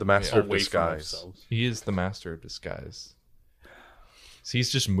attention. The master of away from disguise. ourselves. He is the master of disguise. So he's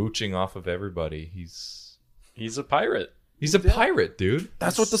just mooching off of everybody. He's a pirate. a pirate, dude.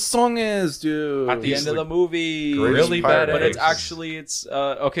 That's what the song is, dude. At the end of the movie, greatest really pirate bad, but it's eggs. actually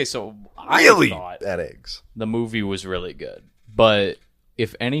okay. So I Really thought bad eggs. the movie was really good, but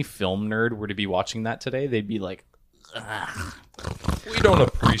if any film nerd were to be watching that today, they'd be like, We don't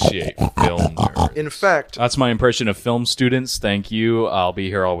appreciate film nerds. In fact, "That's my impression of film students. Thank you. I'll be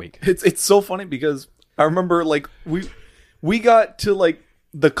here all week." It's so funny because I remember like we got to like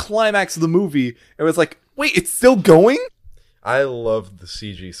the climax of the movie. It was like, wait, it's still going? I love the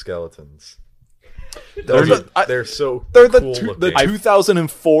CG skeletons. They're so They're the cool the looking.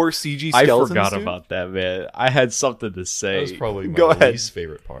 2004 CG I skeletons. forgot dude. about that, man. I had something to say. That was probably my Go ahead. least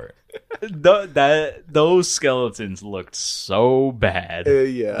favorite part. Those skeletons looked so bad.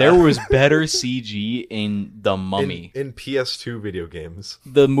 Yeah. There was better CG in The Mummy. in PS2 video games.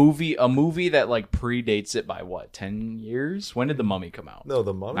 A movie that like predates it by what, 10 years? When did The Mummy come out? No,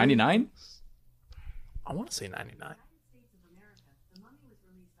 the Mummy. 99? I want to say 99.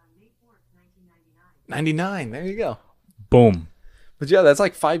 99. There you go. Boom. But yeah, that's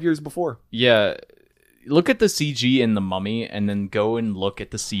like 5 years before. Yeah. Look at the CG in The Mummy and then go and look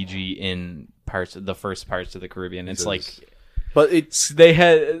at the CG in the first Pirates of the Caribbean. It's like But it's they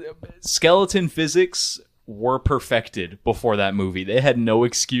had skeleton physics were perfected before that movie. They had no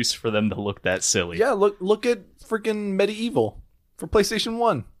excuse for them to look that silly. yeah. Look at freaking Medieval for PlayStation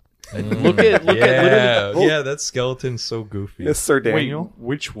 1. Look at literally. Yeah, that skeleton's so goofy. Yes, Sir Wait, Daniel.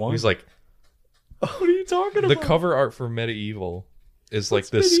 which one? He's like, what are you talking the about? cover art for Medieval is like What's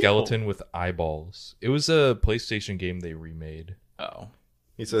this Medieval? skeleton with eyeballs. It was a PlayStation game they remade. Oh.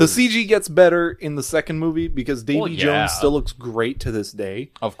 He The says, CG gets better in the second movie because Davy Well, yeah. Jones still looks great to this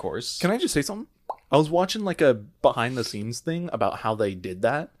day. Of course. Can I just say something? I was watching like a behind the scenes thing about how they did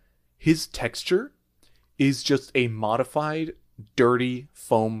that. His texture is just a modified, dirty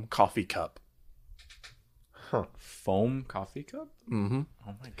foam coffee cup. Foam coffee cup? Mm-hmm.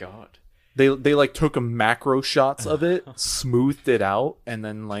 Oh my god. They like took a macro shots of it, smoothed it out, and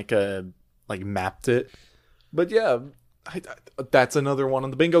then like mapped it. But yeah, that's another one on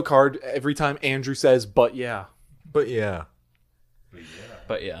the bingo card. Every time Andrew says, "But yeah." but yeah.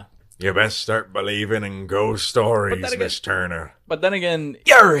 But yeah. You best start believing in ghost stories, again- Miss Turner. But then again,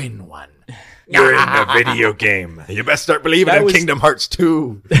 You're in one. You're in a video game. You best start believing That in was- Kingdom Hearts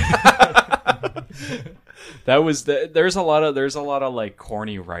 2. that was there's a lot of like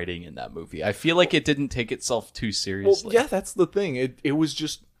corny writing in that movie. I feel like it didn't take itself too Well, seriously. yeah, that's the thing. It was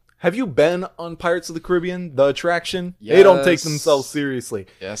just. Have you been on Pirates of the Caribbean, the attraction? They don't take Yes. themselves seriously.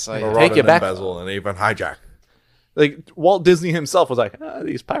 Yes, Take you back. Embezzle and even hijack. Like Walt Disney himself was like,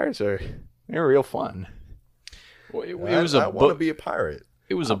 "These pirates they're real fun." It was a I want to book. be a pirate.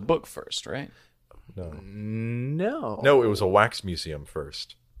 It was a book first, right? No. No, It was a wax museum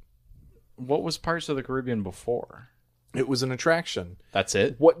first. What was Pirates of the Caribbean before? it was an attraction. That's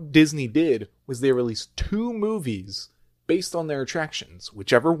it. What Disney did was they released 2 movies based on their attractions.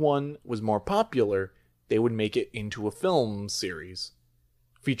 Whichever one was more popular, they would make it into a film series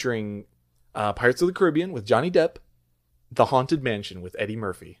featuring Pirates of the Caribbean with Johnny Depp, The Haunted Mansion with Eddie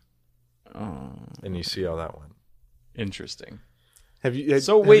Murphy. Oh, And you see how that went. interesting. Have you?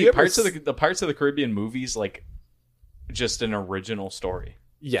 So have wait, you ever Pirates of the Pirates of the Caribbean movies like just an original story.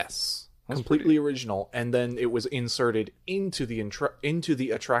 Yes, That's completely original, and then it was inserted into the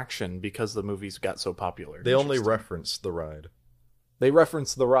attraction because the movies got so popular. They only referenced the ride. They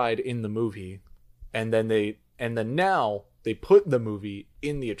referenced the ride in the movie, and then now they put the movie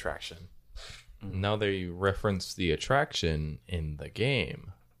in the attraction. Now they reference the attraction in the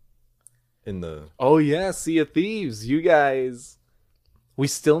game. In the Oh yeah, Sea of Thieves, you guys. We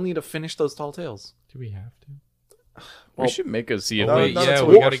still need to finish those Tall Tales. Do we have to? We should make a Sea of No, Thieves. not yeah, until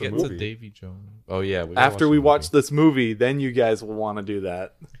we we got to watch the get to movie. Davy Jones. Oh yeah, we After we watch this movie, then you guys will want to do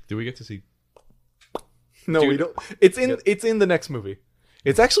that. Do we get to see? No, Dude. we don't. It's in the next movie.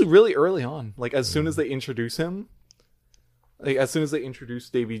 It's actually really early on. Like as soon as they introduce him, like as soon as they introduce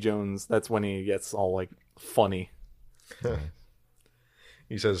Davy Jones, that's when he gets all like funny.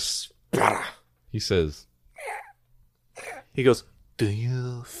 he says He says, He goes, "Do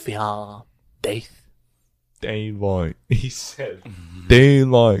you fear death?" "Daylight." He said,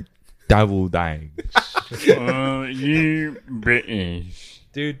 "Daylight, double dang." You British.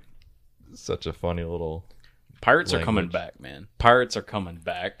 Dude, such a funny little. Pirates are coming Language. back, man. Pirates are coming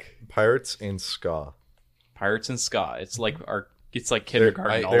back. pirates and ska. Pirates and ska. It's like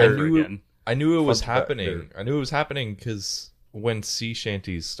kindergarten all I over knew- again. I knew it was Fun fact, happening. I knew it was happening because when sea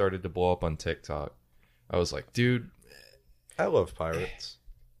shanties started to blow up on TikTok, I was like, dude, I love pirates.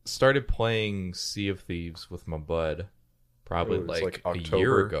 started playing Sea of Thieves with my bud probably It was like like a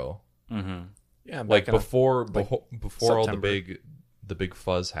year October. ago. Mm-hmm. Yeah, Like back in before like before all September. the big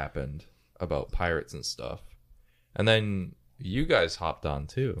fuzz happened about pirates and stuff. And then you guys hopped on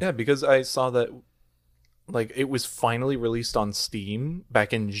too. yeah, because I saw that like it was finally released on Steam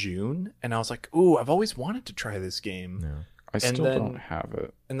back in June, and I was like, "Ooh, I've always wanted to try this game." Yeah. I still don't have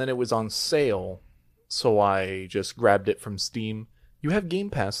it. And then it was on sale, so I just grabbed it from Steam. You have Game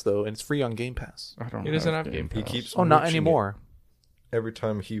Pass though, and it's free on Game Pass. I don't. He doesn't have Game He Pass. keeps Oh, not mooching it. anymore. Every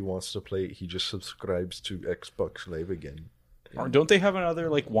time he wants to play it, he just subscribes to Xbox Live again. Or don't they have another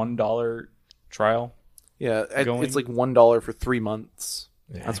like $1 trial? Yeah, Going- it's like $1 for 3 months.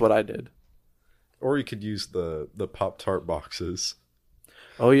 That's what I did. Or you could use the Pop-Tart boxes.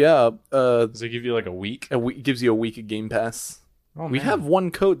 Oh yeah, Does they give you like a week? it gives you a week of Game Pass. Oh, We man. have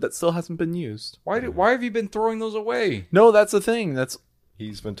one code that still hasn't been used. Why have you been throwing those away? No, that's the thing. That's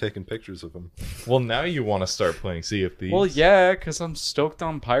He's been taking pictures of them. Well, now you want to start playing Sea of Thieves. Well, yeah, because I'm stoked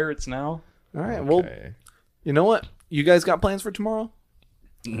on pirates now. all right. Well, Okay. you know what? You guys got plans for tomorrow?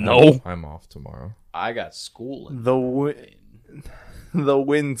 No, I'm off tomorrow. I got school. The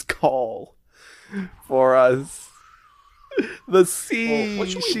wind's call for us. The sea. What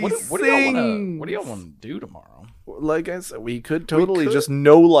do she y'all sing. want to do tomorrow? Like I said, we could totally just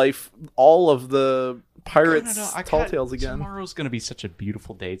no life all of the pirates tall tales again. Tomorrow's gonna be such a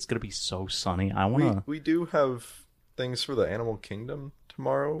beautiful day. It's gonna be so sunny. I We wanna. we do have things for the Animal Kingdom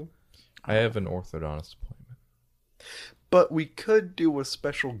tomorrow, I have an orthodontist appointment. but we could do a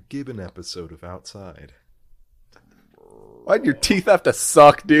special Gibbon episode of Outside. Why'd your teeth have to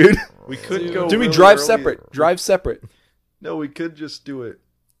suck, dude? We could go. Do we really drive early- separate? Drive separate. No, we could just do it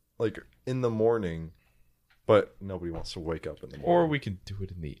like in the morning, but nobody wants to wake up in the morning. Or we can do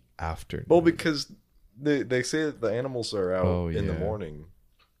it in the afternoon. Well, because they say that the animals are out in the yeah. morning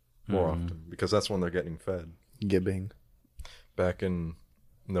more often because that's when they're getting fed. Gibbing. Back in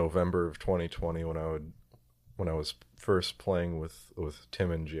November of 2020, when I was first playing with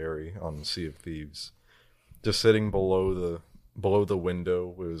Tim and Jerry on Sea of Thieves, just sitting below the window,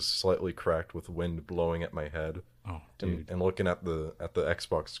 it was slightly cracked with wind blowing at my head, Oh, dude, and looking at the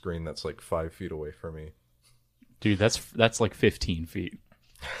Xbox screen that's like 5 feet away from me. dude, that's like 15 feet.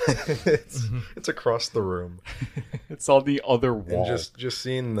 it's across the room, It's on the other wall. and just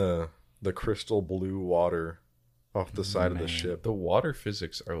seeing the crystal blue water off the side of the ship. the water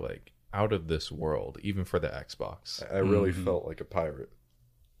physics are like out of this world, even for the Xbox. I really felt like a pirate.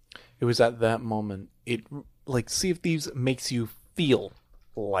 It was at that moment. It like Sea of Thieves makes you feel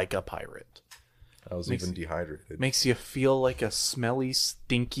like a pirate. I was Makes- even dehydrated. Makes you feel like a smelly,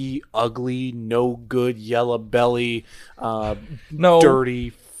 stinky, ugly, no good, yellow belly, dirty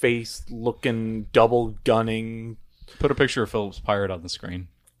face looking, double gunning. Put a picture of Philip's pirate on the screen.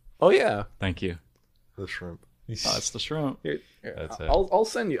 Oh yeah, Thank you. The shrimp. Oh, it's the shrimp. That's it. I'll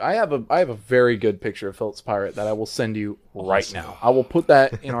send you. I have a very good picture of Philip's pirate that I will send you right now. I will put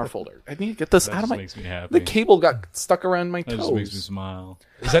that in our folder. I need to get this That out of just my. makes me happy. The cable got stuck around my That just makes me toes. smile.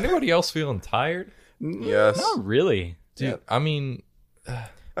 Is anybody else feeling tired? Yes. Not really. Dude, I mean,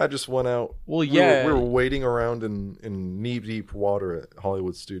 I just went out. Well, We yeah. were waiting around in knee deep water at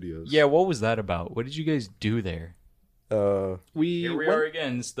Hollywood Studios. Yeah, what was that about? What did you guys do there? We Here we went, are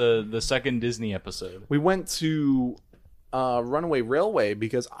again. It's the second Disney episode. we went to Runaway Railway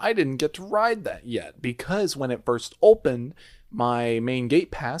because I didn't get to ride that yet because when it first opened, my main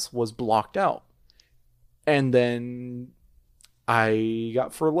gate pass was blocked out, and then I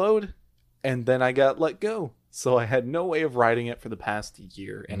got furloughed, and then I got let go. So I had no way of riding it for the past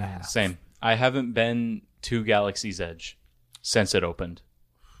year and a half. Same. I haven't been to Galaxy's Edge since it opened.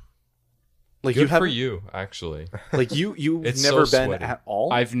 Like good you have, for you, actually. like you've It's never so been sweaty. at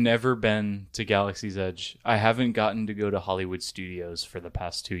all. I've never been to Galaxy's Edge. I haven't gotten to go to Hollywood Studios for the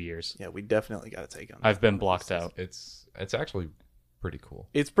past 2 years. Yeah, we definitely got to take on. I've been blocked out. It's actually pretty cool.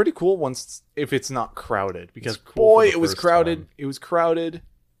 It's pretty cool once if it's not crowded because It's cool boy, for the it was first crowded. time. It was crowded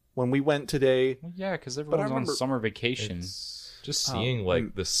when we went today. Well, yeah, because I everyone's remember- on summer vacation. It's just seeing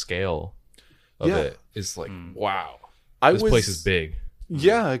like the scale of Yeah. it is like wow. I This was, place is big.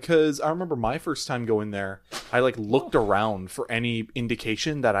 Yeah, because I remember my first time going there. I like looked around for any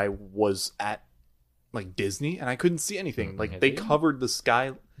indication that I was at like Disney, and I couldn't see anything. Like they covered the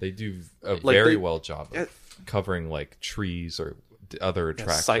sky. They do a Like, very they- well job of covering like trees or other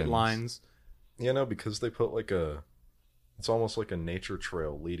attractions. Sight lines. You know, because they put like it's almost like a nature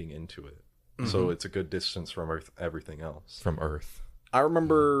trail leading into it. So it's a good distance from everything else. from Earth. I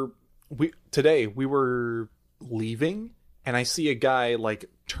remember today we were leaving, and I see a guy like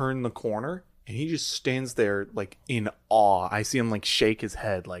turn the corner, and he just stands there like in awe. I see him like shake his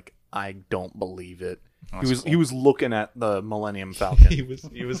head, like I don't believe it. He was looking at the Millennium Falcon.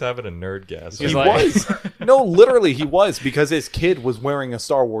 he was having a nerd gas. He like- was. No, literally he was, because his kid was wearing a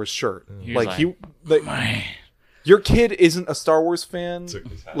Star Wars shirt. He was Your kid isn't a Star Wars fan.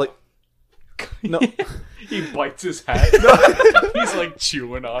 Like no, He bites his hat. He's like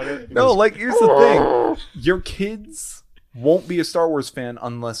chewing on it. no, like here's the thing. Your kids won't be a Star Wars fan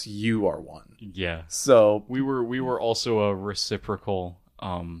unless you are one. Yeah. So We were also a reciprocal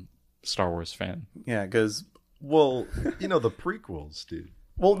Star Wars fan. yeah, because Well, you know, the prequels, dude.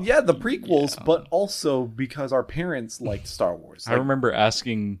 Well, yeah, the prequels, but also because our parents liked Star Wars. I remember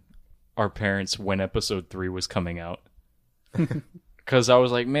asking our parents when episode 3 was coming out. Because I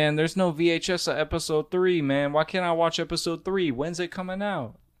was like, man, there's no VHS of episode 3, man. Why can't I watch episode 3? When's it coming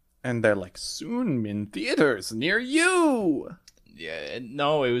out? And they're like, soon in theaters near you. Yeah,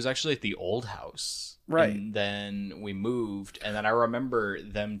 no, it was actually at the old house. Right. And then we moved, and then I remember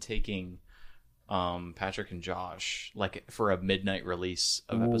them taking Patrick and Josh like for a midnight release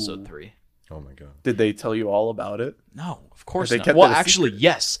of episode 3. Oh my god. Did they tell you all about it? No, of course They not. kept Well, it a actually, secret?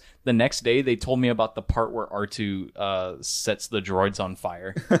 yes. The next day, they told me about the part where R2 sets the droids on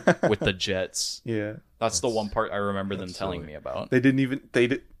fire with the jets. Yeah. That's the one part I remember them telling silly. me about. They didn't even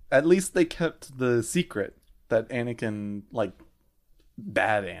at least they kept the secret that Anakin, like,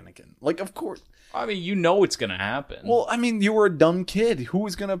 bad Anakin. Like, of course. I mean, you know it's gonna happen. Well, I mean, you were a dumb kid.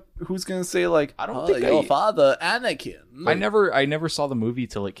 Who's gonna say like, I don't "Oh, think your I- father Anakin? I never saw the movie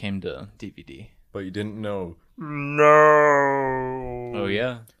till it came to DVD. But you didn't know. No. Oh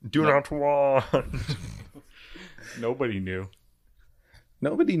yeah, Do not want. nobody knew.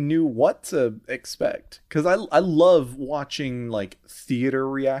 Nobody knew what to expect because I love watching like theater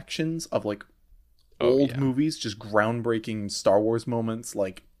reactions of like old movies, just groundbreaking Star Wars moments,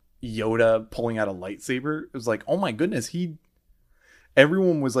 like Yoda pulling out a lightsaber. It was like, oh my goodness,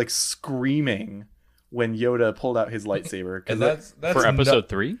 everyone was like screaming when Yoda pulled out his lightsaber. And that's For episode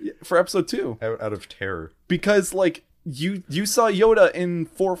 3? For episode 2, Out of terror. because like you saw Yoda in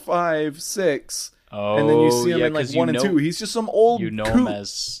 4, 5, 6, Oh, and then you see him yeah, in like 'cause 1 and 2. He's just some old You know coot. him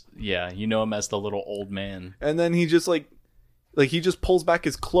as the little old man. And then he just like he just pulls back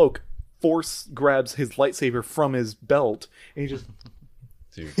his cloak, force grabs his lightsaber from his belt, and he just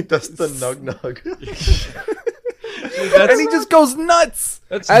He does the nug nug. and he just goes nuts.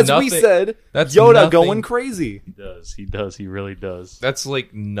 That's As we nothing- said, that's Yoda nothing- going crazy. He does, he really does. That's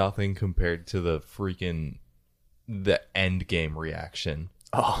like nothing compared to the end game reaction.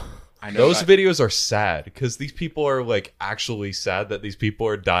 Oh, I know Those videos are sad because these people are like actually sad that these people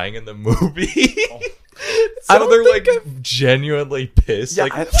are dying in the movie. I So don't they're think like genuinely pissed. Yeah,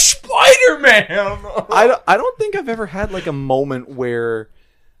 like Spider-Man. I don't think I've ever had like a moment where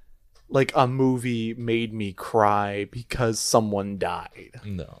like a movie made me cry because someone died.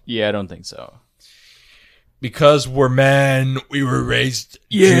 No, Yeah, I don't think so. because we're men. We were raised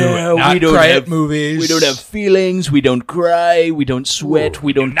Yeah, to not we don't cry have- at movies. We don't have feelings, we don't cry, we don't sweat,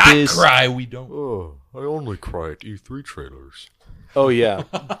 we don't not piss. cry. We don't. Oh, I only cry at E3 trailers. Oh yeah,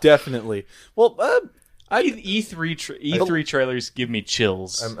 definitely. Well, E3 trailers give me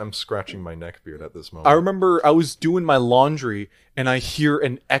chills. I'm scratching my neck beard at this moment. I remember I was doing my laundry and I hear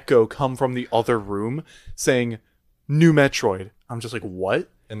an echo come from the other room saying "New Metroid." I'm just like, "What?"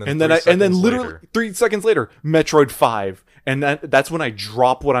 And And then then, three and then seconds literally later- 3 seconds later, Metroid 5, and that's when I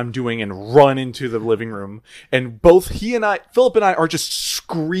drop what I'm doing and run into the living room. And both Philip and I, are just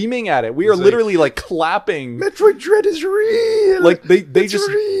screaming at it. We are He's like, literally like clapping. Metroid Dread is real. Like they just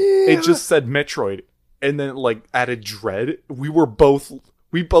real. it just said Metroid, and then like added Dread. We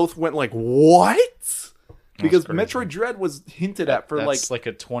both went like, what? Because crazy. Metroid Dread was hinted at for That's like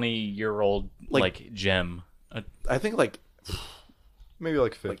a 20-year-old like gem. I think like Maybe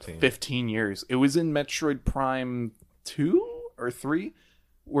like 15. 15 years. It was in Metroid Prime 2 or 3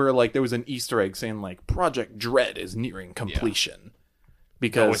 where like there was an Easter egg saying like Project Dread is nearing completion.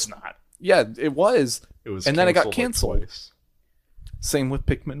 Because No, it's not. Yeah, it was. It was and then it got like, canceled. twice. Same with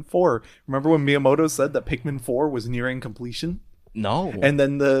Pikmin 4. Remember when Miyamoto said that Pikmin 4 was nearing completion? No. And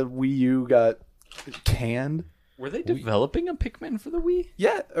then the Wii U got canned? were they developing a Pikmin for the Wii?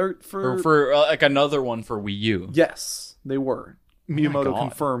 Yeah, or For like another one for Wii U? yes, they were. Miyamoto God.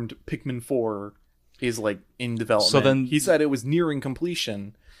 confirmed Pikmin 4 is like in development. So then- he said it was nearing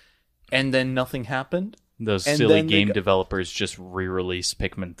completion, and then nothing happened. Those And silly then they game got- developers just re-released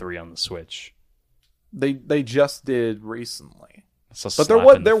Pikmin 3 on the Switch. They just did recently, It's a but slap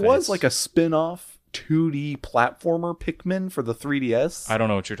there in the was face. like a spin-off 2D platformer Pikmin for the 3DS. I don't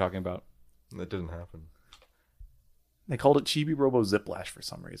know what you're talking about. That didn't happen. They called it Chibi Robo Ziplash for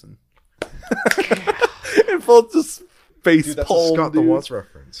some reason. And Phil just face Dude, that's a palm, Scott the dude. Watts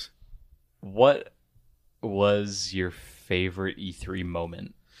reference. What was your favorite E3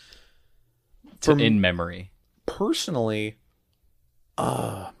 moment From- in memory? Personally,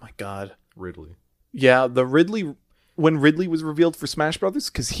 oh my god. Ridley. Yeah, when Ridley was revealed for Smash Brothers,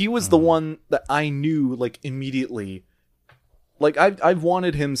 because he was the one that I knew like immediately. Like I've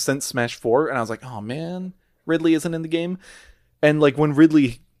wanted him since Smash 4, and I was like, oh man, Ridley isn't in the game. And like when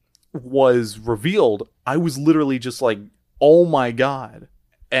Ridley was revealed, I was literally just like, oh my god.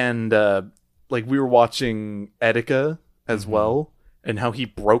 And like we were watching Etika as well, and how he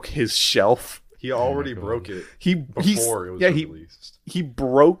broke his shelf. He already broke it He's before it was released. He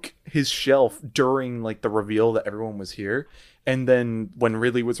broke his shelf during like the reveal that everyone was here, and then when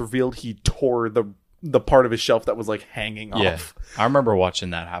Ridley was revealed, he tore the part of his shelf that was like hanging Yeah, off. I remember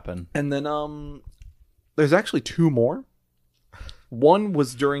watching that happen. And then there's actually two more. One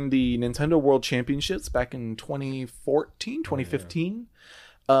was during the Nintendo World Championships back in 2014, 2015.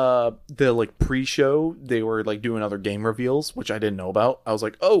 The like pre-show, they were like doing other game reveals, which I didn't know about. I was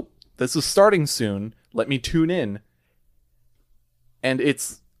like, "Oh, this is starting soon. Let me tune in." And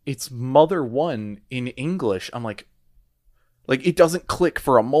it's Mother 1 in English. I'm like it doesn't click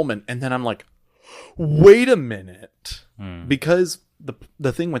for a moment, and then I'm like, "Wait a minute." Because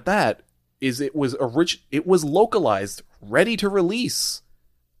the thing with that is it was localized, ready to release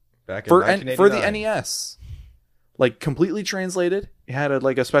Back in for 1989. the NES. Like completely translated. It had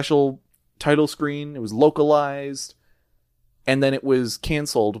a special title screen. It was localized. And then it was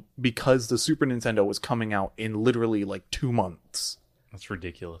canceled because the Super Nintendo was coming out in literally like 2 months. That's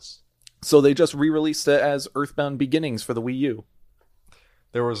ridiculous. So they just re-released it as Earthbound Beginnings for the Wii U.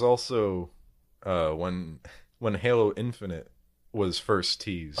 There was also when Halo Infinite was first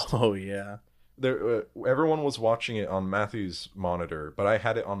teased. Oh yeah. There, everyone was watching it on Matthew's monitor, but I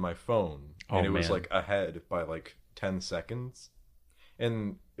had it on my phone, and it was man. like ahead by like 10 seconds.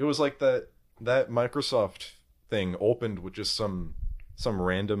 And it was like that Microsoft thing opened with just some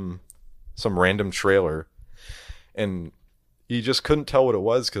random trailer, and you just couldn't tell what it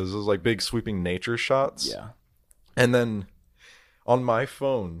was because it was like big sweeping nature shots. Yeah. And then on my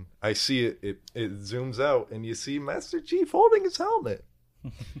phone, I see it zooms out, and you see Master Chief holding his helmet.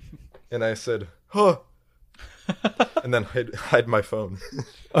 And I said, "Huh," and then hide my phone.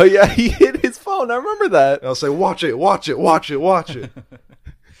 Oh yeah, he hit his phone. I remember that. And I'll say, "Watch it, watch it, watch it, watch it,"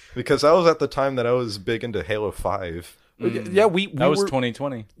 because that was at the time that I was big into Halo 5. Yeah, we That was were,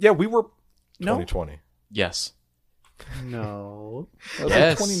 2020. Yeah, we were. No, 2020. Yes. no, that was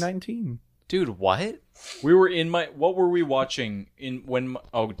Yes. like 2019. Dude, what? We were in my... What were we watching dude, When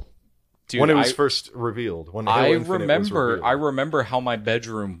it was first revealed. When Halo I Infinite was revealed. remember how my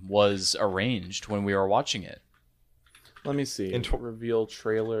bedroom was arranged when we were watching it. Let me see. In Reveal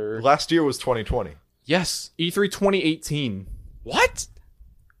trailer. Last year was 2020. Yes. E3 2018. What?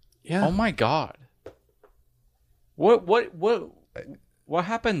 Yeah. Oh my god. What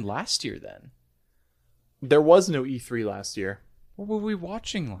happened last year then? There was no E3 last year. What were we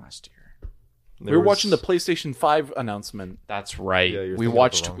watching last year? We were watching the PlayStation 5 announcement, That's right. Yeah, you're We thinking of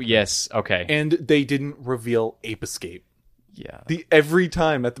watched. the wrong thing. Yes. Okay. and they didn't reveal Ape Escape. Yeah. Every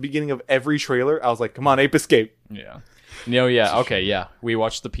time at the beginning of every trailer, I was like, "Come on, Ape Escape!" Yeah. No. Yeah. Okay. Yeah. We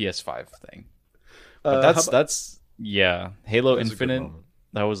watched the PS5 thing. But how that's yeah. Halo That was a good Infinite.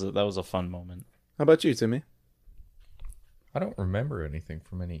 moment. That was a fun moment. How about you, Timmy? I don't remember anything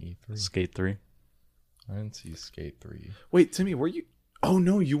from any E3. Skate 3. I didn't see Skate 3. Wait, Timmy, were you? Oh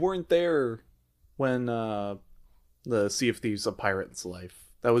no, you weren't there when the Sea of Thieves: A Pirate's Life.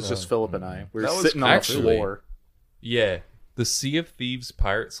 That was just Philip and I. We were That was sitting on actually- the floor. Yeah, the Sea of Thieves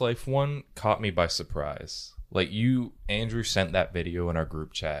Pirate's Life one caught me by surprise. Like Andrew sent that video in our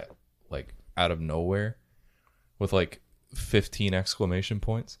group chat, like out of nowhere, with like 15 exclamation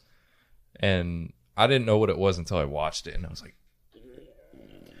points, and I didn't know what it was until I watched it, and I was like,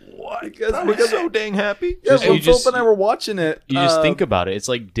 I was so dang happy. Yeah, Just- when you Philip just- and I were watching it, You just think about it. It's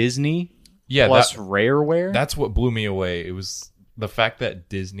like Disney yeah, plus Rareware. that's what blew me away. It was the fact that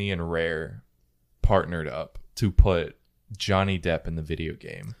Disney and Rare partnered up to put Johnny Depp in the video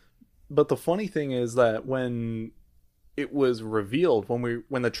game. But the funny thing is that when it was revealed,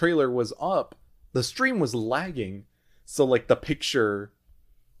 when the trailer was up, the stream was lagging, so like the picture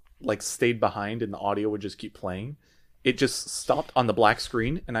like stayed behind and the audio would just keep playing. It just stopped on the black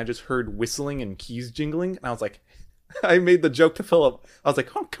screen, and I just heard whistling and keys jingling, and I was like, I made the joke to Philip. I was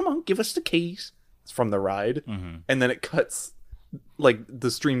like, "Oh, come on, give us the keys." It's from the ride, and then it cuts, like the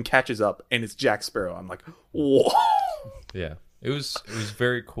stream catches up, and it's Jack Sparrow. I'm like, whoa. Yeah, it was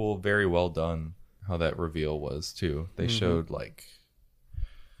very cool, very well done. How that reveal was too. They showed like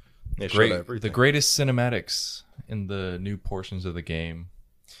They showed the everything. greatest cinematics in the new portions of the game,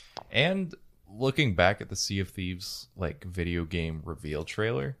 and looking back at the Sea of Thieves like video game reveal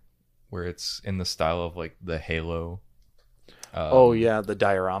trailer, where it's in the style of like the Halo. Oh yeah, the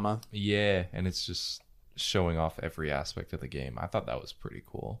diorama. Yeah, and it's just showing off every aspect of the game. I thought that was pretty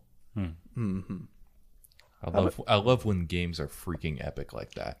cool. I love when games are freaking epic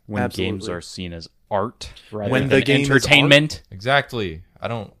like that. when Absolutely. games are seen as art rather When than the game is entertainment. Exactly. I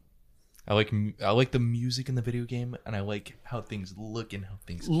like the music in the video game, and I like how things look and how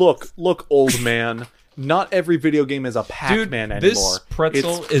things. Look, old man. Not every video game is a Pac-Man anymore. this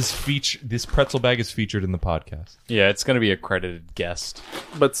pretzel this pretzel bag is featured in the podcast. Yeah, it's gonna be a credited guest.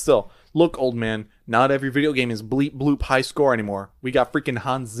 But still, look, old man, not every video game is bleep bloop high score anymore. We got freaking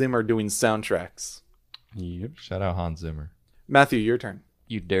Hans Zimmer doing soundtracks. Yep. Shout out Hans Zimmer. Matthew, your turn.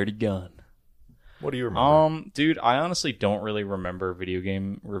 You dirty gun. What do you remember? Dude, I honestly don't really remember video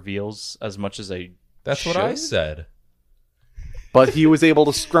game reveals as much as I That's what I should. said. But he was able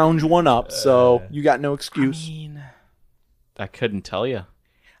to scrounge one up, so you got no excuse. I couldn't tell you.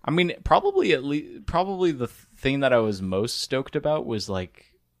 I mean, probably the thing that I was most stoked about was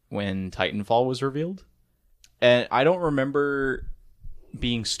like when Titanfall was revealed. And I don't remember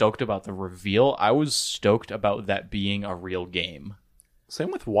being stoked about the reveal. I was stoked about that being a real game.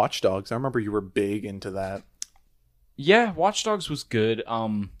 Same with Watch Dogs. I remember you were big into that. Yeah, Watch Dogs was good.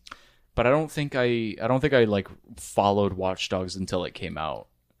 But I don't think I like followed Watch Dogs until it came out.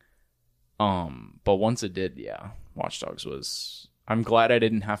 But once it did, yeah, Watch Dogs was. I'm glad I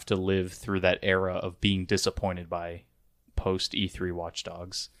didn't have to live through that era of being disappointed by post E3 Watch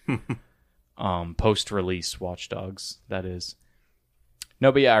Dogs, post release Watch Dogs. That is.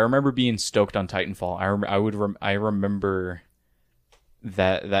 No, but yeah, I remember being stoked on Titanfall. I remember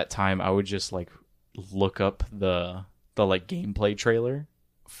that time I would just like look up the like gameplay trailer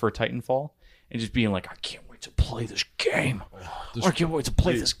for Titanfall and just being like, I can't wait to play this game. I can't wait to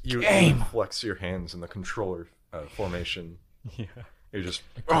play this game. You flex your hands in the controller formation. Yeah. You're just,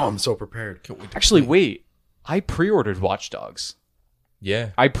 I'm so prepared. Actually, wait. I pre-ordered Watch Dogs. Yeah,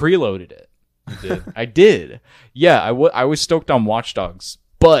 I preloaded it. you did. I did. Yeah, I was stoked on Watch Dogs,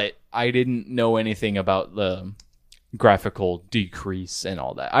 but I didn't know anything about the graphical decrease and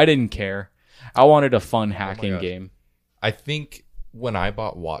all that. I didn't care. I wanted a fun hacking game. I think when I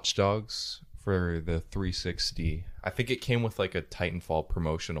bought Watch Dogs for the 360, I think it came with like a Titanfall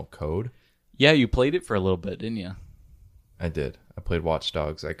promotional code. Yeah, you played it for a little bit, didn't you? I did. I played Watch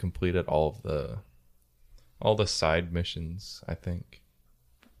Dogs. I completed all the side missions, I think.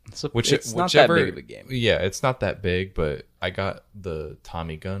 It's not that big of a game. Yeah, it's not that big, but I got the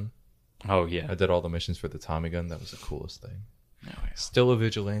Tommy gun. Oh, yeah. I did all the missions for the Tommy gun. That was the coolest thing. Oh, yeah. Still a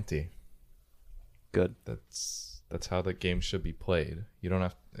vigilante. Good. That's how the game should be played. You don't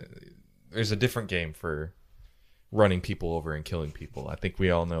have. There's a different game for running people over and killing people. I think we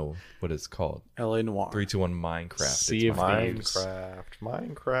all know what it's called. L.A. Noire. 3, 2, 1, Minecraft. Sea of Thieves.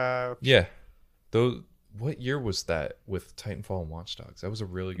 Minecraft. Yeah. Those. What year was that with Titanfall and Watch Dogs? That was a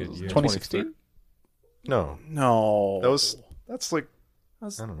really good year. 2016? No. That's like, I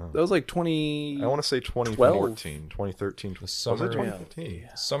don't know. That was like 20... I want to say 2014, 2013. The summer, was it 2015?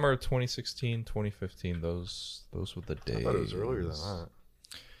 Summer of 2016, 2015. Those were the days. I thought it was earlier than that.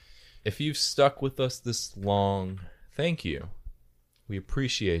 If you've stuck with us this long, thank you. We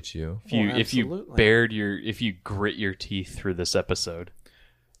appreciate you. If you grit your teeth through this episode.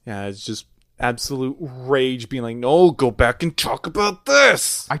 Yeah, it's just absolute rage being like, no, go back and talk about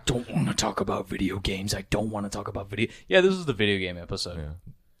this. I don't want to talk about video games. Yeah, this is the video game episode. Yeah.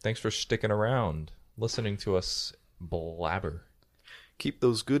 Thanks for sticking around, listening to us blabber. Keep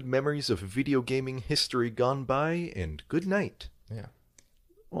those good memories of video gaming history gone by, and good night. Yeah.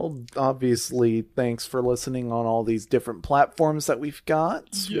 Well, obviously, thanks for listening on all these different platforms that we've got.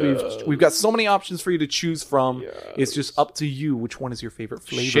 Yes. We've got so many options for you to choose from. Yes. It's just up to you which one is your favorite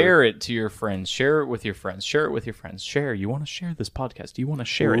flavor. Share it to your friends. Share it with your friends. Share it with your friends. Share. You want to share this podcast? Do you want to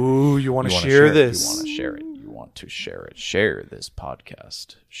share it? Ooh, you want to share this? You want to share it? You want to share it? Share this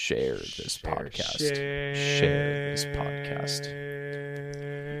podcast. Share this podcast. Share this podcast.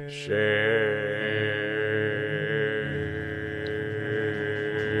 Share.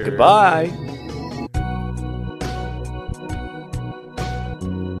 Goodbye.